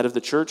 He is the head of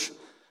the church,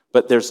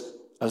 but there's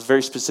a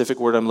very specific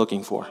word I'm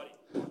looking for.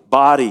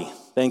 Body.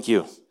 Thank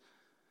you.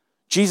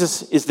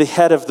 Jesus is the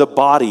head of the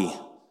body.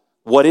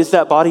 What is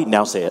that body?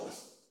 Now say it.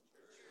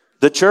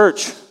 The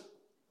church.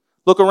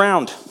 Look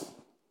around.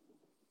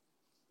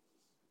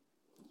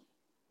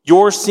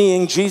 You're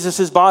seeing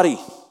Jesus' body.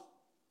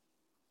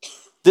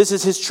 This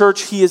is his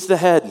church. He is the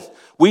head.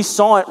 We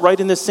saw it right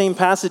in the same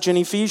passage in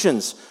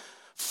Ephesians.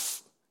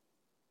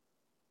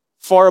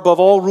 Far above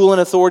all rule and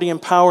authority and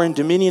power and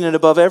dominion and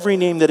above every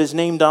name that is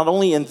named not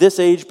only in this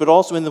age but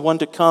also in the one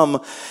to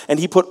come. And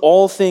he put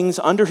all things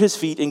under his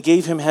feet and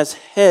gave him as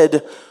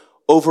head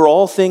over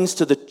all things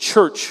to the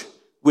church,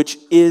 which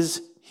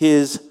is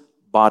his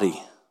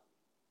body.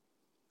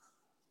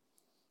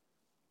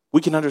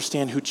 We can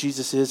understand who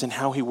Jesus is and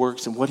how he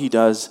works and what he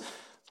does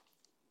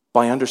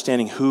by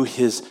understanding who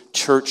his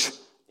church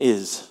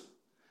is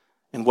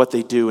and what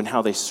they do and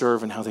how they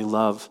serve and how they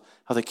love,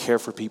 how they care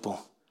for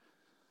people.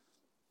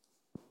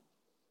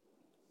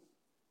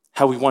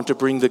 How we want to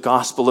bring the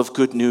gospel of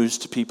good news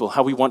to people.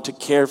 How we want to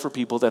care for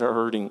people that are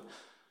hurting.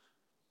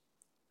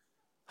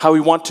 How we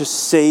want to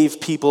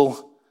save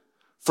people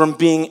from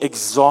being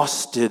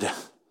exhausted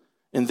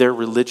in their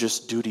religious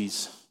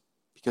duties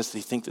because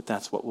they think that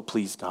that's what will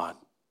please God.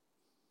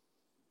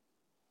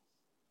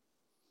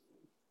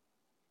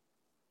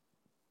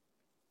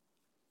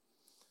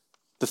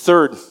 The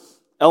third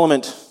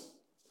element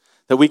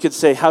that we could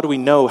say, how do we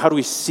know? How do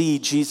we see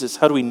Jesus?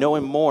 How do we know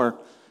him more?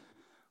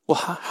 Well,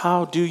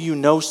 how do you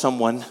know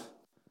someone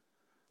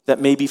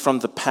that may be from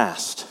the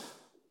past?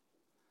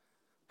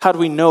 How do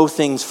we know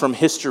things from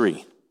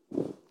history?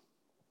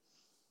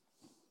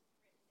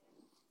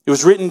 It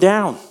was written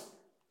down.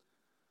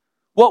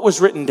 What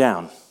was written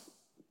down?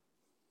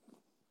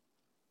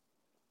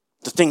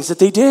 The things that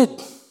they did.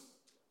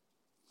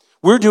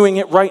 We're doing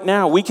it right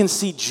now. We can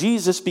see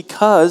Jesus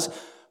because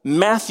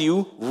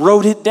Matthew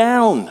wrote it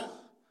down.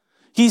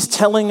 He's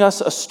telling us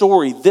a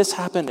story. This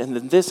happened, and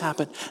then this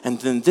happened, and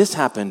then this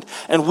happened.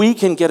 And we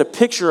can get a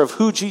picture of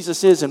who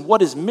Jesus is and what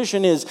his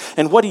mission is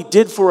and what he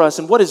did for us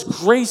and what his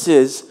grace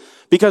is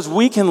because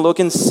we can look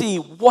and see,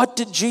 what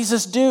did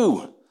Jesus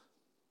do?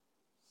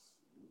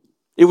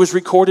 It was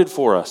recorded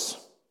for us.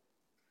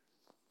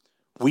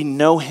 We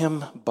know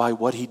him by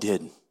what he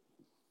did.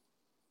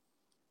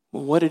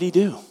 Well, what did he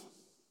do?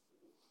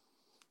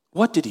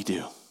 What did he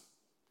do?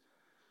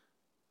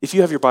 If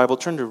you have your Bible,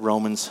 turn to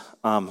Romans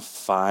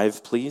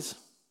 5, please.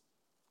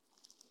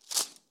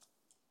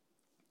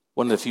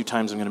 One of the few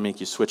times I'm going to make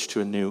you switch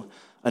to a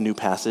new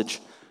passage.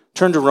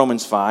 Turn to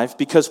Romans 5,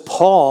 because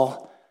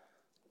Paul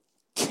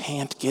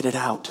can't get it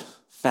out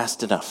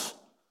fast enough.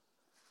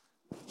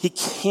 He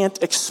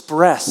can't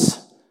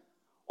express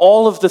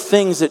all of the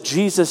things that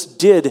Jesus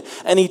did,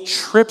 and he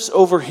trips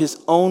over his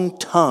own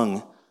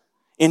tongue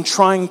in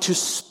trying to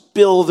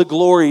spill the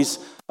glories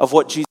of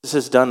what Jesus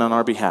has done on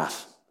our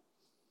behalf.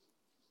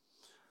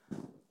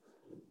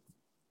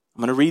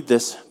 I'm going to read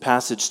this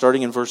passage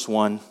starting in verse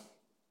 1.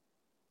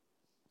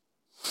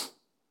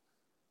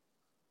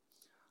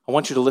 I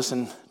want you to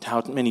listen to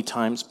how many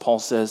times Paul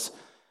says,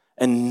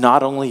 and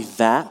not only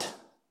that,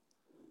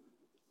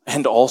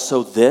 and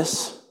also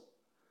this,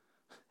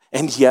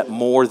 and yet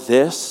more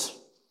this,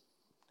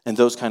 and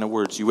those kind of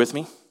words. You with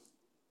me?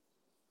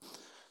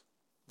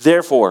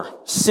 Therefore,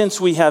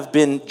 since we have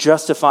been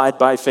justified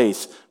by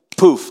faith,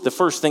 poof, the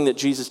first thing that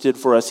Jesus did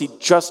for us, he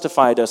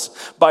justified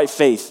us by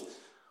faith.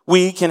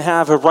 We can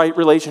have a right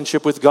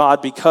relationship with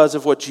God because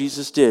of what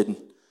Jesus did.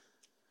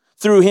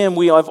 Through him,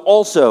 we have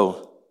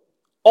also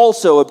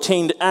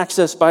obtained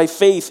access by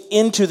faith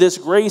into this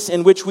grace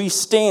in which we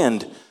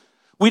stand.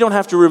 We don't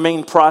have to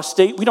remain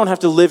prostrate. We don't have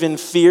to live in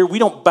fear. We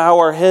don't bow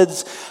our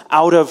heads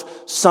out of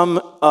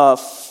some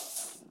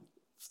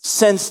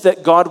sense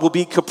that God will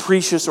be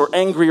capricious or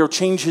angry or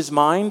change his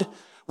mind.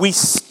 We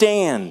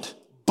stand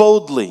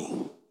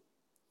boldly.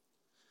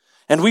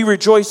 And we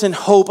rejoice in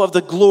hope of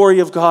the glory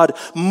of God.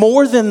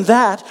 More than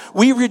that,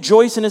 we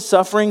rejoice in his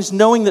sufferings,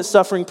 knowing that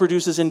suffering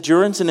produces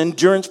endurance, and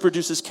endurance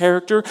produces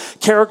character.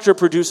 Character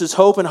produces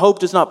hope, and hope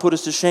does not put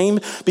us to shame,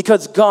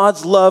 because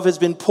God's love has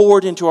been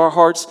poured into our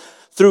hearts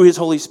through his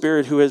Holy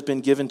Spirit who has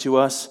been given to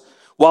us.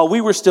 While we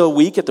were still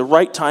weak, at the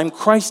right time,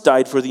 Christ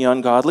died for the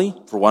ungodly.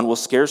 For one will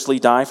scarcely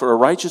die for a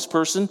righteous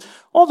person,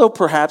 although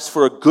perhaps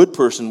for a good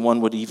person one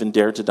would even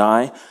dare to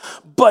die.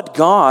 But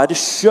God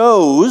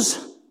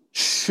shows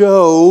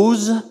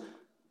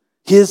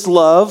his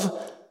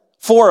love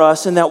for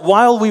us, and that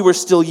while we were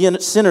still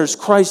sinners,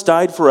 Christ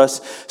died for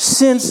us.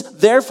 Since,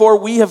 therefore,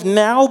 we have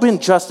now been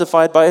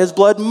justified by his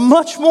blood,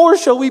 much more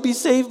shall we be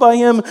saved by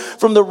him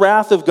from the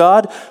wrath of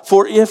God.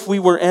 For if we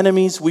were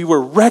enemies, we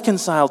were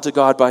reconciled to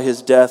God by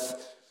his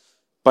death,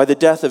 by the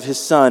death of his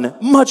Son.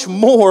 Much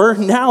more,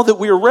 now that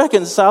we are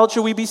reconciled,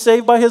 shall we be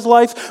saved by his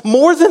life.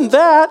 More than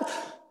that,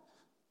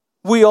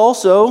 we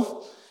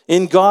also,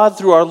 in God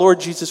through our Lord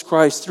Jesus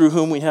Christ, through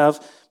whom we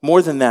have,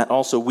 more than that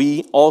also,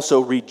 we also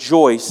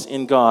rejoice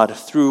in God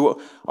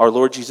through our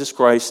Lord Jesus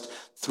Christ,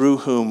 through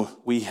whom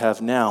we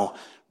have now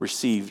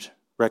received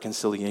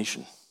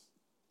reconciliation.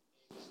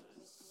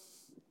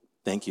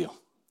 Thank you.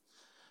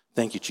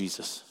 Thank you,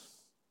 Jesus.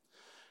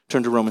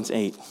 Turn to Romans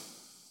 8.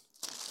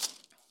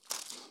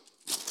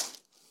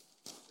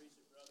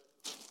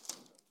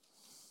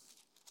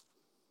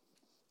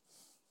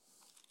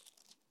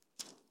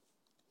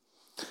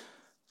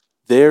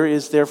 There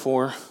is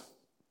therefore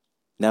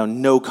now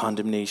no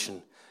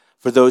condemnation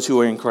for those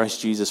who are in Christ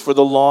Jesus. For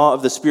the law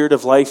of the Spirit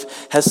of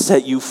life has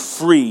set you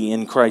free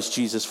in Christ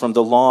Jesus from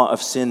the law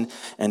of sin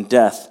and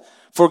death.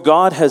 For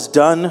God has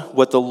done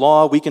what the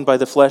law, weakened by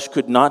the flesh,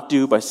 could not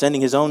do by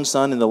sending his own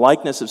Son in the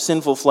likeness of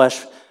sinful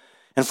flesh.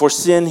 And for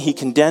sin, he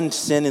condemned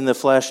sin in the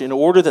flesh in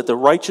order that the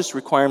righteous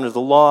requirement of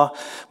the law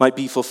might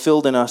be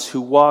fulfilled in us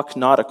who walk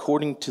not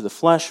according to the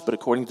flesh, but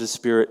according to the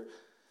Spirit.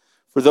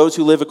 For those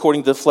who live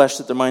according to the flesh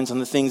set their minds on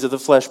the things of the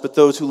flesh, but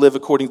those who live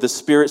according to the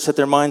Spirit set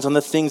their minds on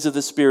the things of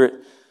the Spirit.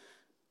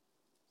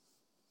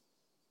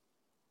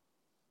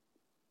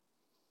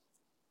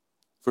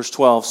 Verse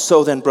 12,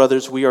 so then,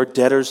 brothers, we are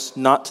debtors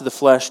not to the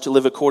flesh to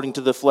live according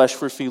to the flesh,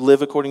 for if you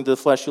live according to the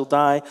flesh, you'll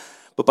die.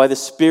 But by the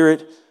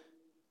Spirit,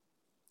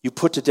 you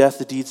put to death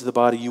the deeds of the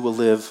body, you will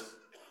live.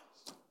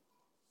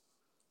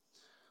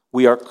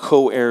 We are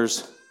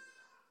co-heirs.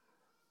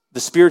 The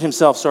Spirit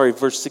himself,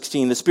 verse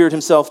 16, the Spirit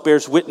himself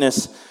bears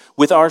witness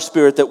with our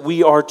spirit that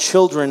we are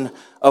children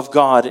of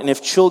God. And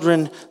if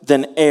children,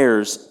 then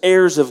heirs,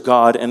 heirs of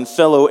God and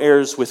fellow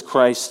heirs with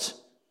Christ.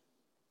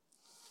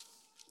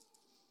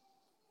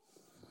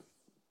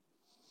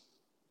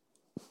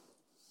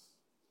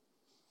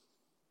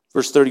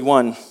 Verse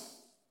 31,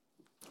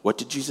 what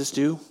did Jesus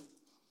do?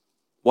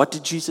 What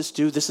did Jesus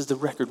do? This is the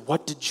record.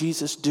 What did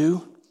Jesus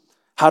do?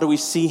 How do we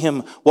see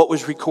him? What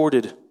was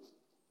recorded?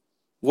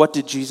 What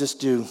did Jesus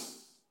do?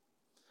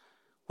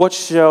 What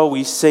shall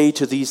we say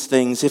to these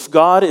things? If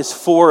God is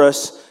for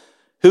us,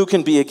 who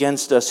can be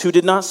against us? Who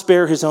did not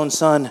spare his own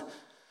son,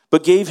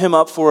 but gave him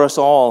up for us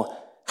all,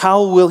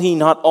 how will he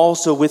not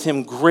also with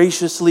him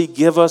graciously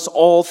give us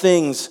all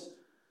things?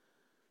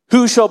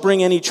 Who shall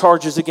bring any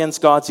charges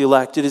against God's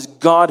elect? It is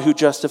God who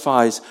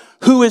justifies.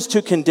 Who is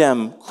to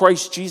condemn?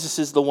 Christ Jesus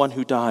is the one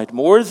who died.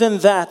 More than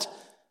that,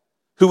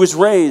 who was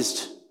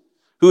raised,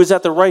 who is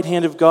at the right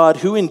hand of God,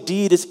 who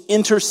indeed is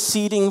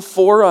interceding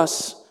for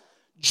us.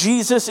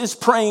 Jesus is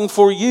praying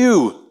for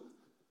you.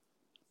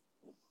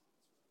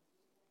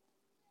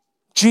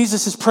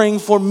 Jesus is praying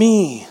for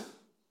me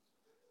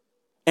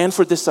and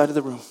for this side of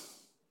the room.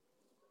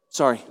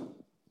 Sorry.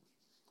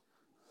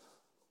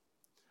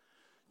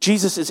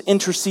 Jesus is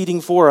interceding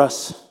for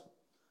us.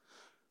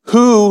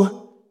 Who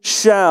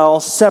shall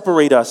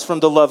separate us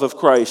from the love of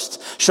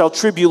Christ? Shall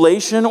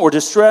tribulation or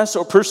distress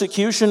or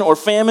persecution or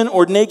famine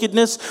or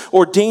nakedness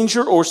or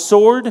danger or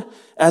sword?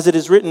 As it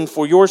is written,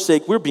 for your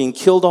sake we're being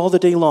killed all the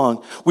day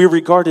long. We're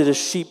regarded as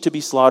sheep to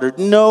be slaughtered.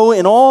 No,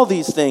 in all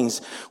these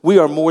things we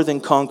are more than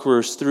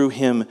conquerors through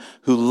him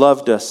who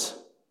loved us.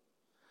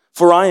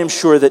 For I am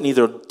sure that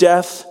neither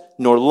death,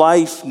 nor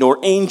life, nor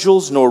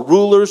angels, nor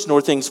rulers, nor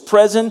things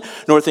present,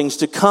 nor things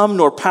to come,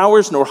 nor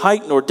powers, nor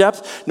height, nor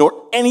depth,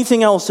 nor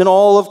anything else in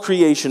all of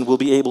creation will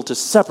be able to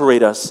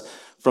separate us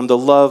from the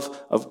love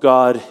of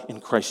God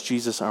in Christ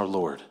Jesus our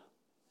Lord.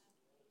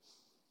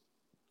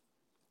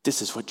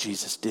 This is what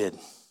Jesus did.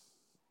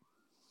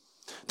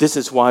 This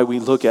is why we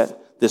look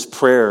at this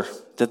prayer,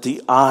 that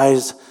the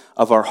eyes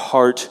of our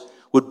heart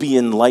would be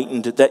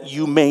enlightened, that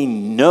you may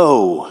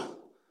know.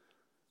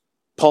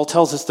 Paul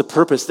tells us the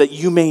purpose, that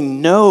you may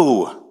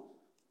know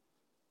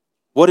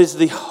what is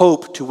the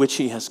hope to which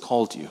he has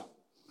called you.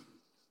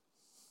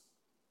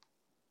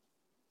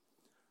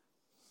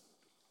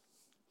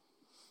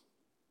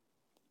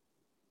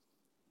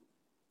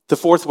 The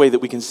fourth way that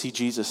we can see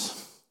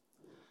Jesus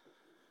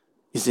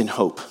is in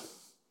hope.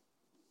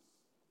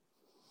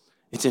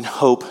 It's in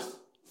hope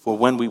for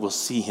when we will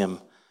see him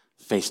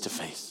face to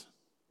face.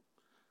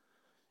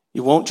 It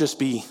won't just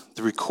be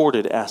the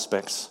recorded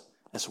aspects,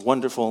 as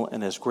wonderful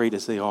and as great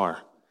as they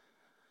are.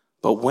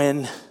 But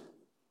when,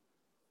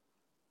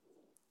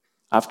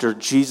 after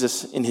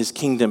Jesus in his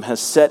kingdom has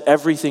set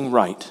everything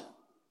right,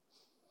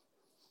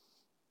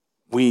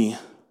 we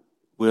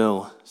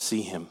will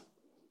see him.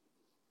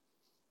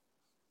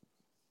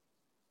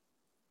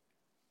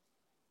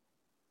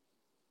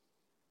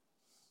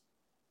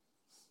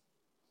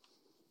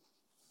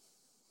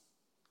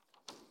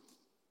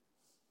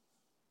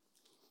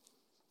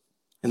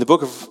 In the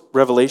book of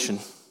Revelation,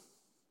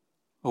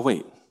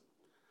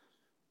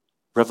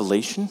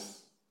 Revelation?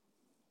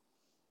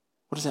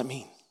 What does that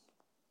mean?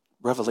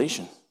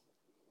 Revelation.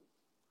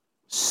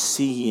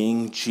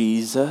 Seeing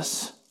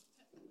Jesus.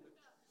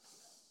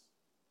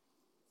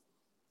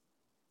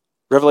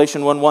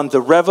 Revelation 1:1, the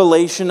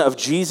revelation of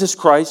Jesus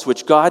Christ,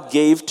 which God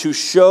gave to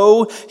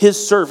show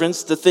his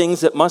servants the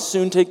things that must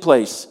soon take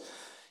place.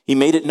 He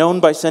made it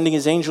known by sending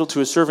his angel to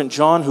his servant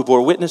John, who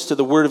bore witness to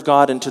the word of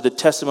God and to the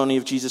testimony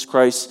of Jesus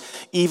Christ,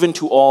 even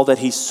to all that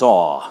he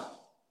saw.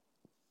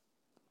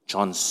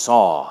 John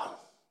saw.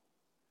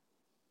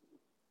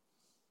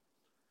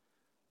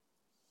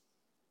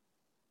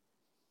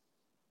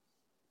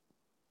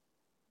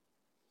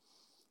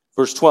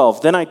 Verse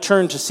 12, then I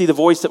turned to see the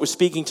voice that was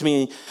speaking to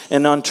me,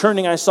 and on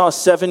turning I saw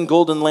 7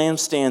 golden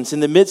lampstands. In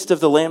the midst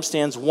of the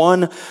lampstands,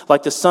 one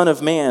like the Son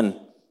of Man,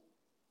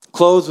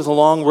 clothed with a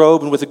long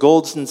robe and with a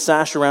golden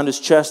sash around his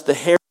chest. The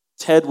hair of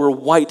his head were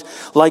white,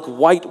 like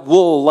white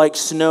wool, like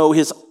snow.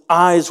 His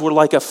eyes were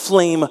like a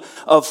flame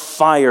of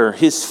fire.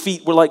 His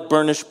feet were like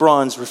burnished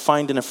bronze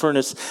refined in a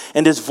furnace,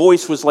 and his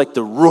voice was like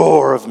the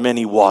roar of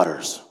many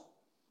waters.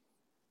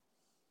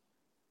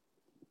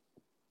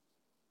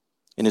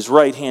 In his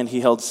right hand he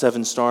held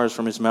 7 stars.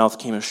 From his mouth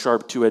came a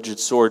sharp 2-edged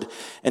sword,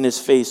 and his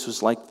face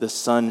was like the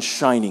sun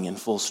shining in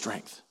full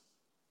strength.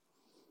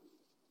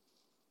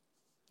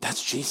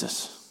 That's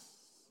Jesus.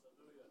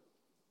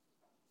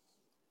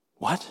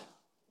 What?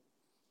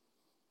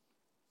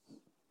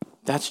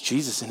 That's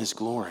Jesus in his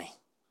glory.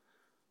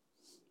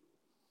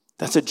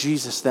 That's a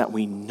Jesus that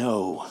we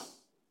know.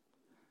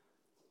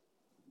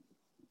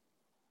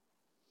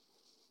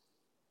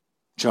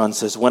 John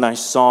says, when I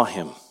saw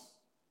him,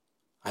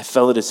 I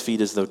fell at his feet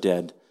as though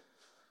dead.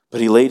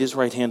 But he laid his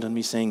right hand on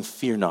me, saying,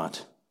 fear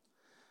not.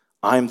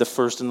 I am the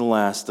first and the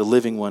last, the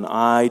living one.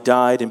 I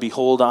died, and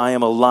behold, I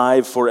am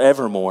alive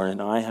forevermore,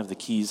 and I have the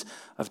keys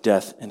of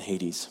death and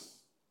Hades.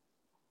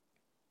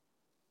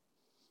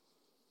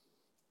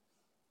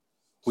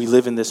 We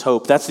live in this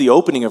hope. That's the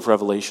opening of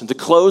Revelation. The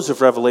close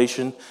of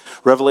Revelation,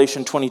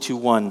 Revelation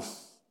 22:1.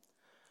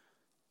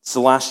 It's the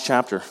last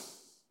chapter.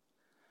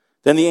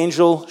 Then the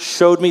angel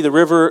showed me the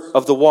river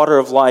of the water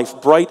of life,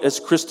 bright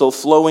as crystal,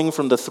 flowing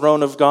from the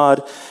throne of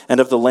God and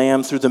of the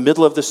Lamb through the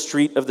middle of the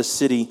street of the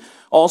city.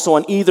 Also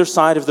on either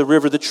side of the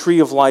river, the tree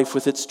of life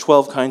with its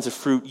 12 kinds of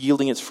fruit,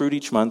 yielding its fruit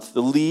each month.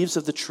 The leaves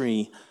of the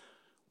tree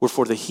were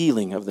for the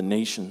healing of the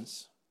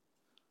nations.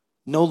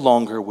 No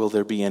longer will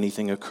there be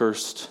anything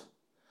accursed,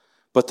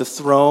 But the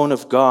throne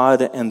of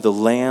God and the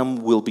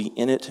Lamb will be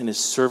in it, and his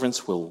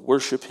servants will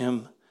worship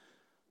him.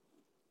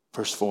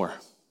 Verse 4.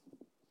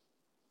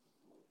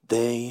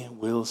 They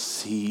will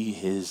see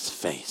his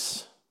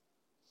face,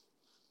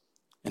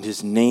 and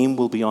his name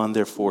will be on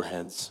their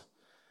foreheads.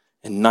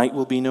 And night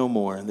will be no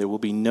more, and there will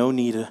be no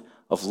need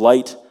of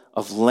light,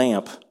 of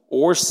lamp,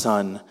 or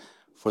sun,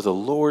 for the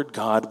Lord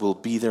God will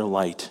be their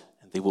light,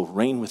 and they will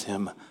reign with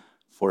him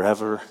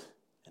forever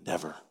and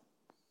ever.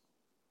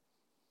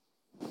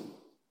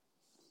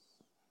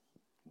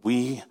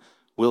 We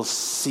will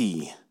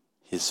see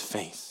his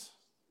face.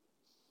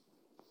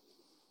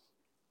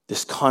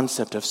 This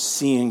concept of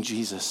seeing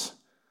Jesus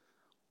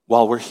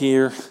while we're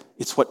here,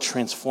 it's what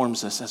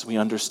transforms us as we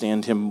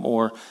understand him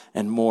more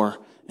and more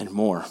and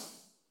more.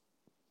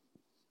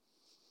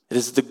 It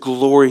is the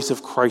glories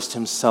of Christ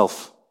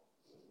himself.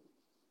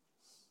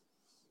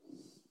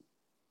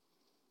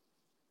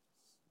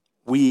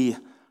 We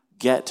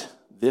get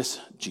this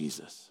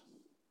Jesus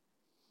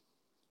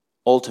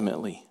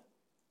ultimately,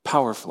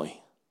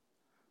 powerfully,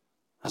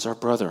 as our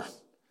brother,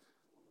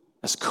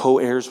 as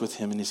co-heirs with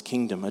him in his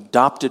kingdom,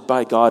 adopted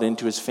by God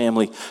into his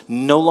family,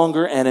 no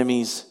longer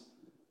enemies,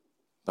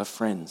 but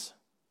friends.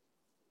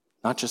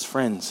 Not just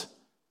friends,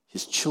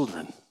 his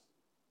children.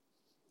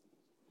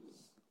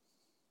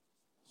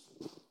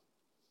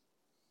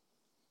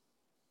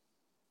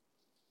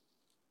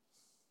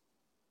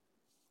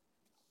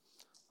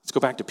 Let's go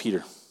back to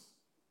Peter.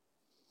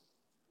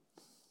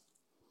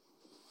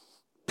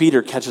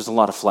 Peter catches a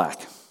lot of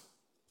flack.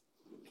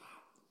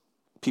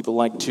 People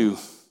like to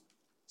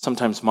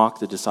sometimes mock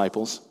the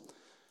disciples.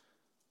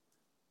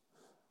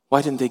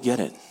 Why didn't they get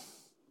it?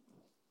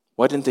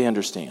 Why didn't they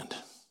understand?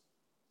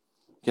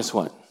 Guess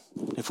what?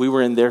 If we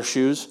were in their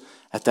shoes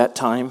at that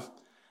time,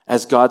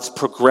 as God's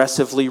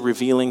progressively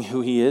revealing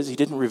who he is, he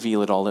didn't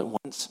reveal it all at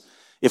once.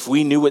 If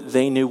we knew what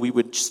they knew, we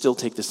would still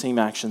take the same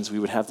actions. We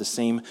would have the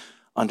same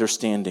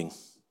understanding.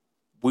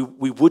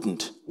 We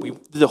wouldn't.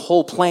 The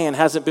whole plan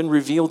hasn't been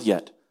revealed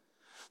yet.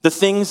 The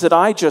things that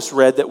I just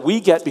read that we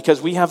get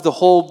because we have the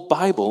whole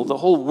Bible, the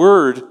whole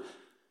Word,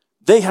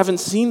 they haven't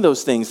seen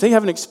those things. They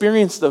haven't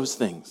experienced those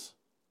things.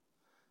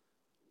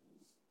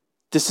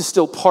 This is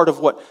still part of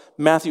what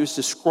Matthew is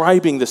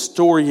describing the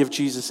story of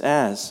Jesus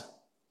as.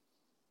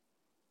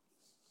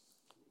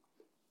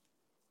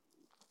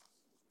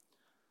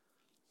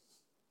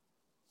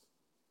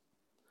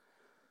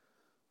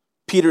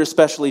 Peter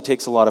especially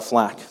takes a lot of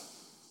flack.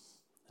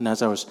 And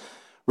as I was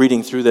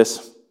reading through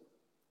this,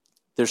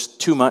 there's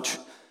too much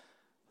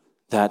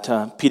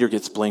that Peter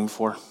gets blamed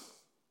for.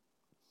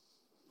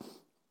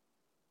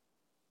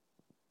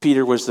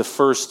 Peter was the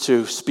first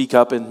to speak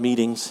up in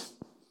meetings.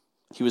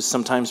 He was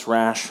sometimes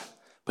rash,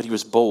 but he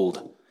was bold,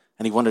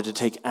 and he wanted to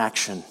take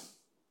action.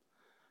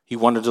 He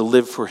wanted to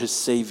live for his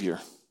Savior.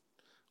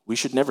 We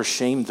should never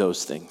shame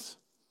those things.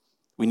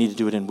 We need to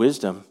do it in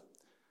wisdom.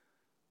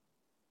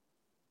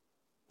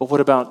 But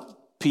what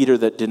about Peter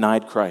that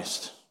denied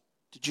Christ?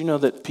 Did you know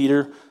that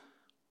Peter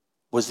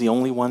was the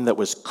only one that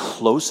was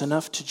close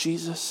enough to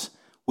Jesus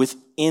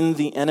within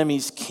the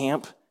enemy's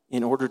camp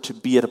in order to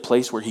be at a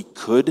place where he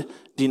could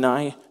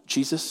deny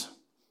Jesus?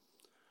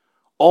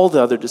 All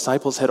the other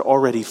disciples had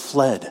already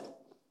fled.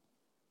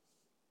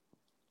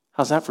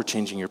 How's that for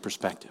changing your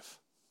perspective?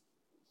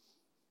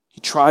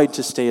 He tried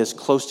to stay as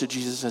close to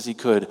Jesus as he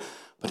could,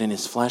 but in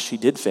his flesh he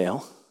did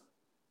fail.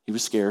 He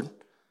was scared.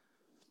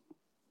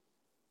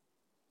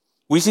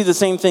 We see the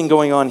same thing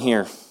going on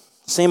here.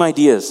 Same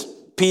ideas.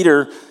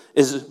 Peter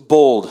is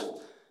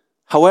bold.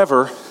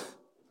 However,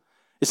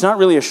 it's not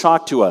really a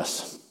shock to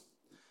us.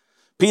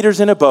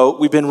 Peter's in a boat.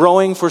 We've been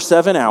rowing for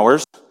 7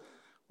 hours.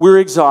 We're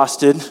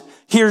exhausted.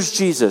 Here's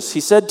Jesus. He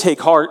said, take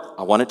heart.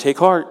 I want to take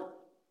heart.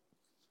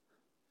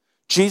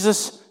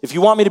 Jesus, if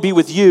you want me to be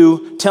with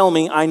you, tell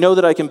me. I know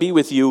that I can be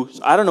with you.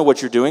 I don't know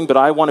what you're doing, but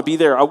I want to be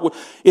there.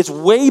 It's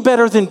way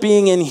better than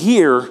being in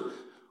here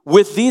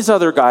with these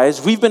other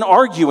guys. We've been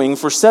arguing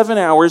for 7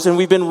 hours and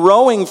we've been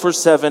rowing for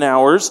 7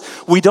 hours.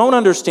 We don't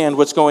understand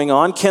what's going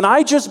on. Can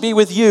I just be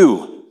with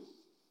you?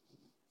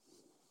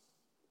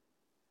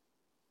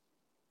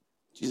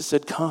 Jesus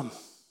said, come.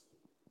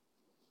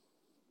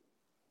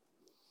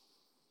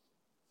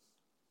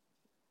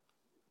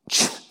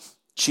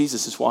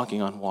 Jesus is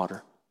walking on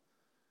water,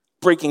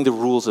 breaking the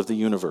rules of the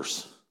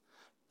universe.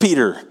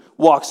 Peter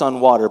walks on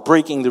water,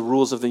 breaking the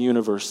rules of the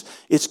universe.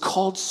 It's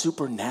called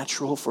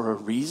supernatural for a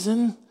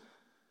reason.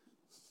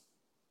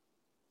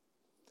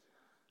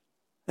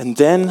 And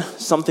then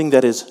something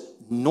that is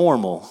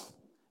normal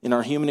in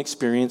our human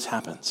experience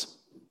happens.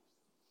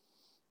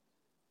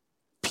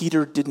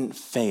 Peter didn't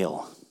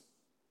fail.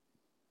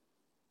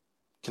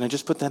 Can I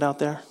just put that out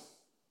there?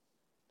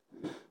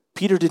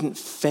 Peter didn't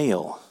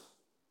fail.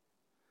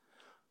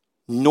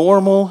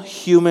 Normal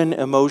human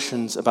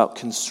emotions about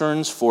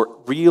concerns for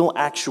real,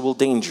 actual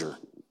danger.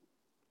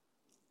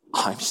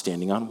 I'm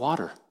standing on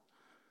water.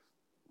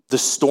 The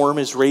storm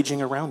is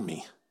raging around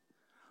me.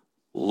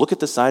 Look at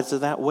the sides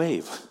of that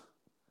wave.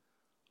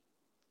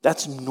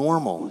 That's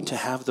normal to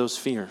have those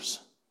fears.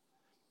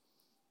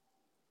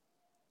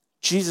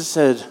 Jesus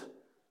said,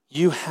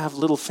 You have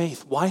little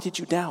faith. Why did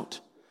you doubt?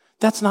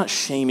 That's not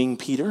shaming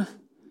Peter.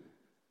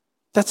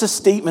 That's a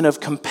statement of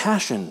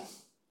compassion.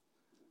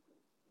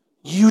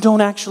 You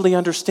don't actually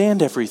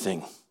understand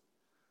everything.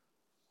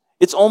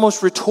 It's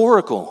almost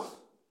rhetorical.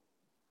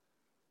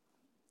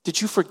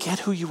 Did you forget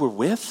who you were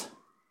with?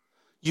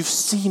 You've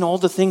seen all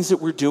the things that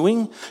we're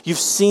doing. You've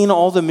seen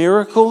all the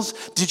miracles.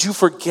 Did you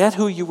forget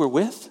who you were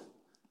with?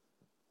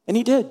 And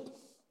he did.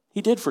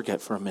 He did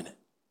forget for a minute.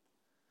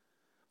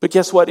 But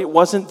guess what? It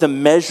wasn't the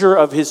measure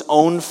of his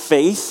own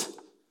faith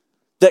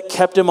that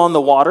kept him on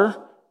the water.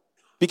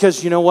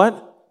 Because you know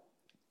what?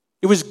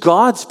 It was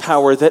God's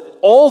power that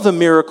all the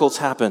miracles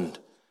happened.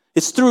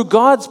 It's through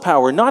God's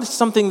power, not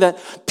something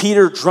that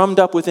Peter drummed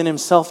up within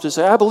himself to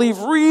say, I believe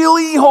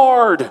really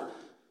hard.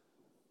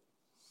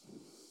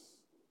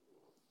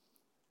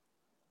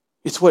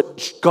 It's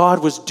what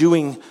God was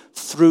doing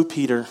through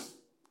Peter.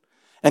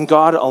 And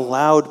God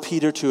allowed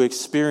Peter to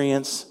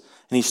experience,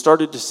 and he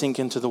started to sink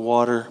into the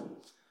water.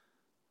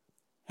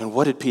 And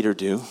what did Peter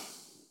do?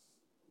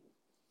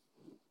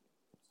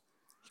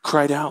 He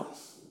cried out,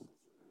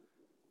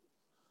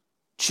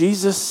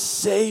 Jesus,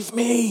 save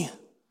me.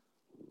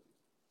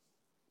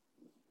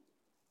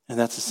 And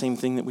that's the same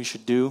thing that we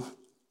should do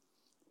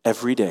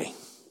every day.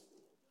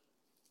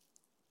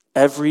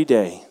 Every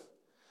day.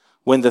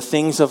 When the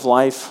things of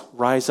life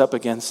rise up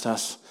against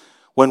us,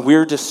 when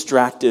we're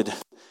distracted,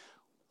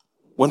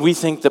 when we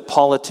think that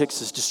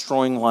politics is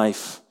destroying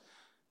life,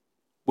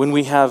 when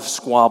we have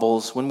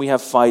squabbles, when we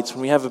have fights,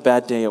 when we have a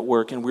bad day at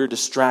work and we're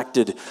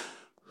distracted,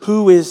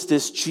 who is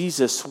this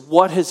Jesus?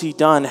 What has he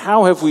done?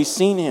 How have we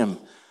seen him?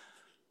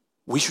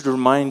 We should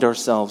remind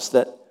ourselves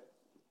that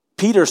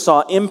Peter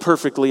saw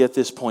imperfectly at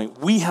this point.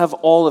 We have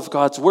all of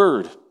God's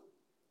word.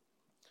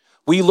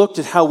 We looked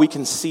at how we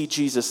can see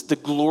Jesus, the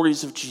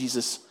glories of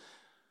Jesus.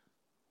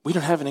 We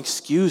don't have an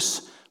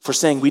excuse for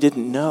saying we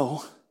didn't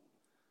know.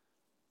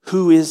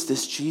 Who is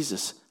this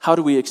Jesus? How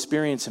do we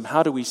experience him?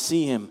 How do we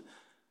see him?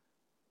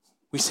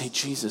 We say,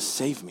 Jesus,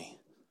 save me.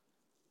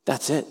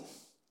 That's it.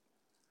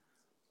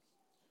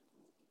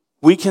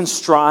 We can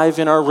strive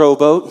in our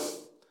rowboat,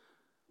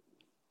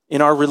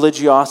 in our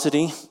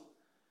religiosity,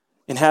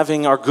 in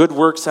having our good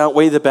works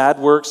outweigh the bad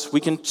works. We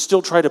can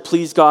still try to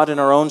please God in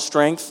our own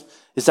strength.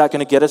 Is that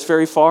going to get us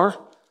very far?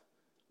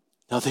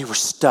 No, they were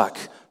stuck,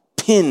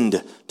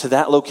 pinned to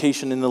that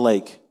location in the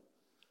lake.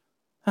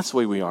 That's the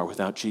way we are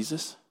without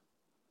Jesus.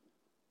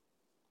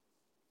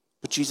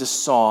 But Jesus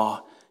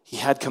saw, he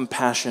had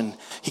compassion,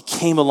 he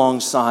came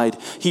alongside,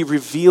 he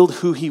revealed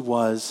who he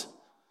was.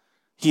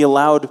 He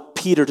allowed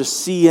Peter to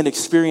see and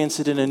experience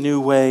it in a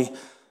new way.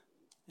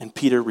 And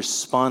Peter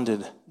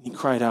responded. He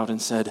cried out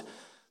and said,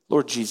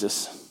 Lord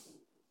Jesus,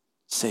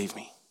 save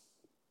me.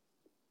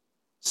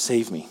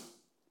 Save me.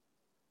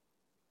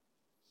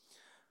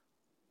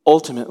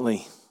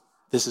 Ultimately,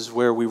 this is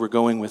where we were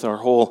going with our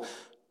whole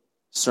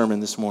sermon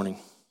this morning.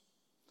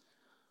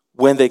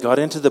 When they got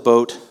into the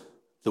boat,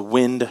 the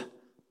wind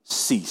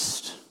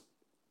ceased.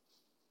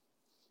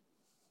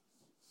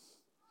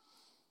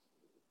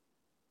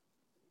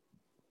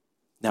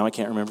 Now I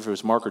can't remember if it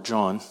was Mark or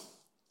John.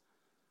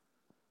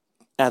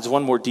 Adds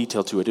one more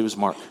detail to it. It was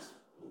Mark.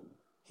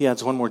 He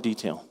adds one more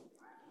detail.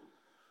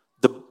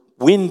 The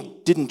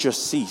wind didn't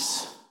just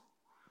cease.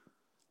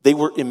 They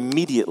were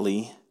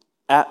immediately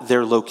at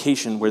their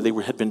location where they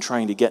had been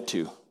trying to get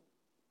to.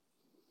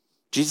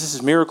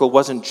 Jesus' miracle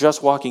wasn't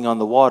just walking on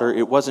the water.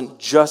 It wasn't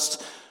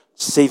just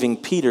saving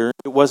Peter.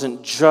 It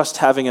wasn't just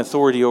having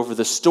authority over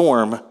the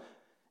storm.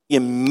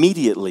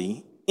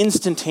 Immediately,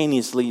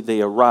 instantaneously,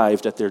 they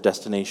arrived at their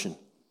destination.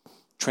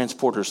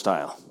 Transporter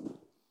style.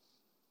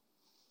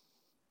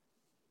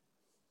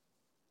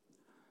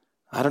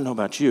 I don't know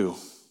about you,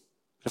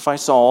 but if I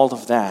saw all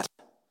of that,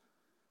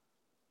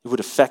 it would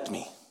affect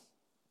me.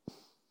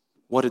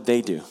 What did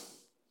they do?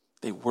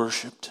 They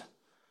worshiped.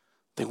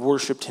 They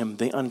worshiped him.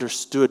 They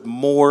understood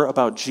more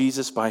about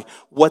Jesus by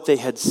what they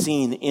had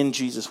seen in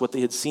Jesus, what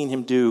they had seen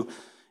him do.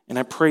 And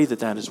I pray that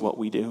that is what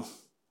we do.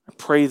 I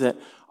pray that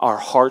our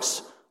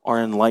hearts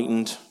are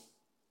enlightened.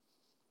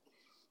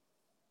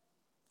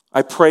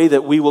 I pray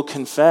that we will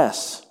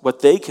confess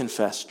what they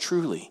confess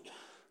truly.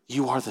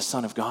 You are the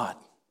Son of God.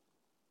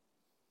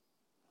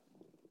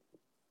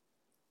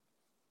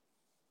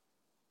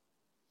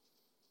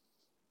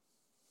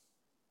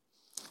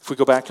 If we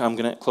go back, I'm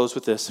going to close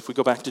with this. If we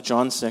go back to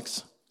John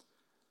 6,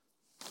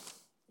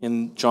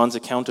 in John's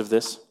account of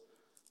this,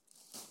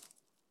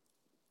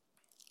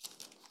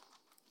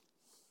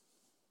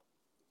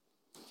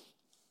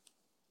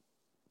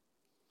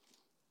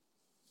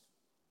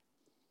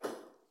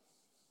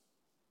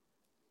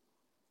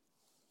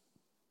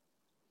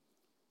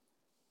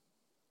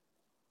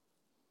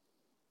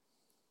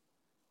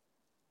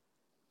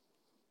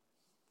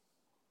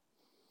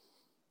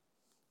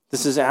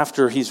 this is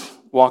after he's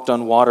walked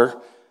on water.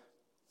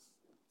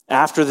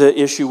 After the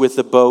issue with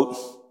the boat,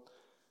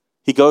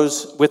 he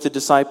goes with the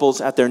disciples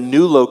at their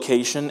new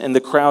location, and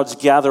the crowds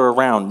gather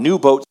around. New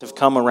boats have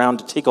come around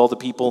to take all the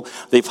people.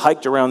 They've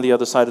hiked around the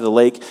other side of the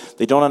lake.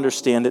 They don't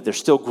understand it. They're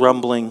still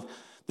grumbling.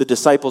 The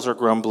disciples are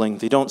grumbling.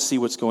 They don't see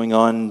what's going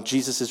on.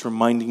 Jesus is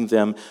reminding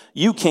them,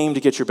 you came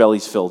to get your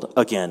bellies filled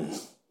again.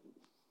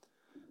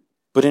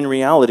 But in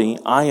reality,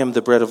 I am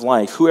the bread of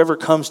life. Whoever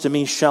comes to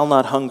me shall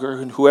not hunger,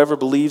 and whoever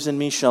believes in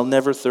me shall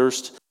never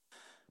thirst.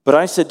 But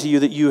I said to you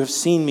that you have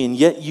seen me, and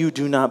yet you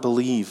do not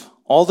believe.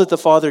 All that the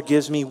Father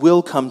gives me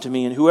will come to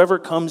me, and whoever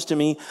comes to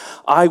me,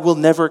 I will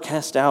never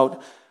cast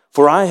out.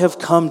 For I have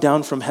come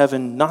down from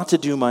heaven not to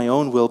do my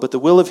own will, but the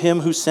will of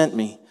him who sent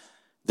me.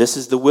 This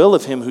is the will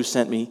of him who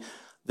sent me,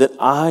 that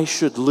I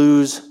should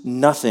lose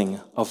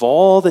nothing of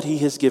all that he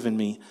has given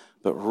me,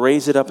 but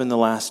raise it up in the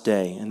last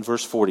day. In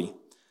verse 40,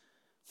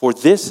 for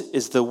this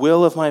is the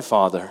will of my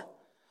Father,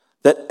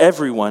 that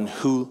everyone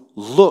who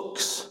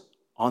looks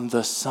on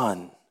the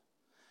Son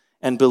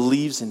and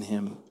believes in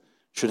him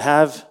should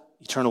have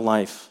eternal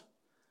life,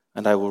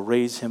 and I will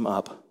raise him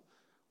up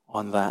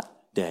on that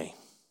day.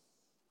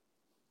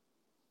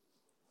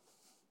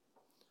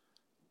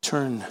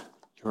 Turn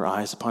your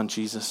eyes upon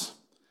Jesus.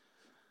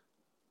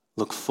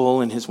 Look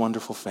full in his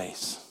wonderful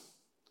face,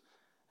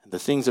 and the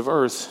things of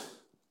earth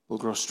will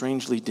grow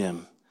strangely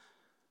dim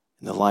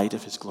in the light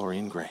of his glory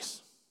and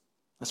grace.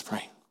 Let's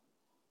pray.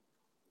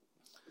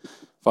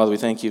 Father, we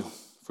thank you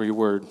for your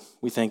word.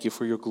 We thank you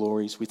for your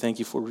glories. We thank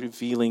you for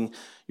revealing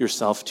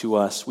yourself to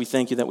us. We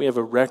thank you that we have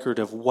a record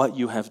of what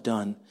you have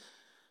done.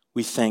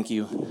 We thank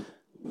you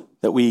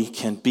that we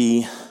can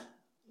be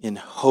in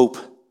hope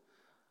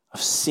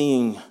of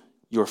seeing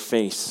your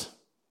face,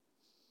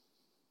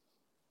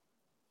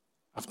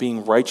 of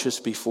being righteous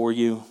before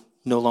you,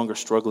 no longer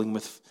struggling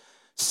with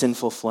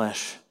sinful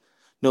flesh,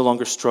 no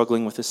longer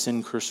struggling with a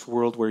sin-cursed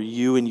world where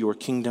you and your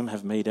kingdom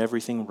have made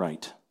everything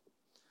right.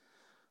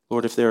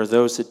 Lord, if there are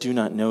those that do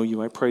not know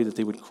you, I pray that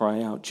they would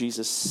cry out,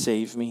 Jesus,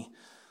 save me.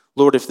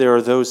 Lord, if there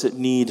are those that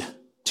need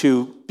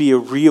to be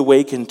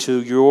reawakened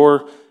to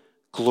your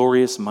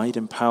glorious might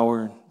and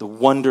power, the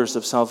wonders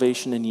of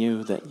salvation in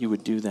you, that you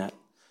would do that.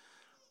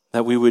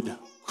 That we would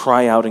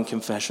cry out in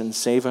confession,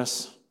 save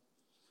us.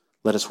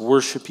 Let us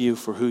worship you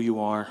for who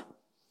you are.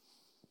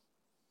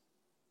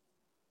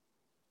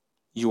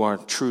 You are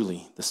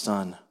truly the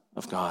Son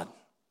of God.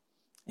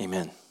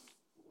 Amen.